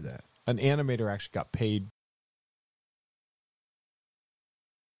 We've covered that. an animator actually got paid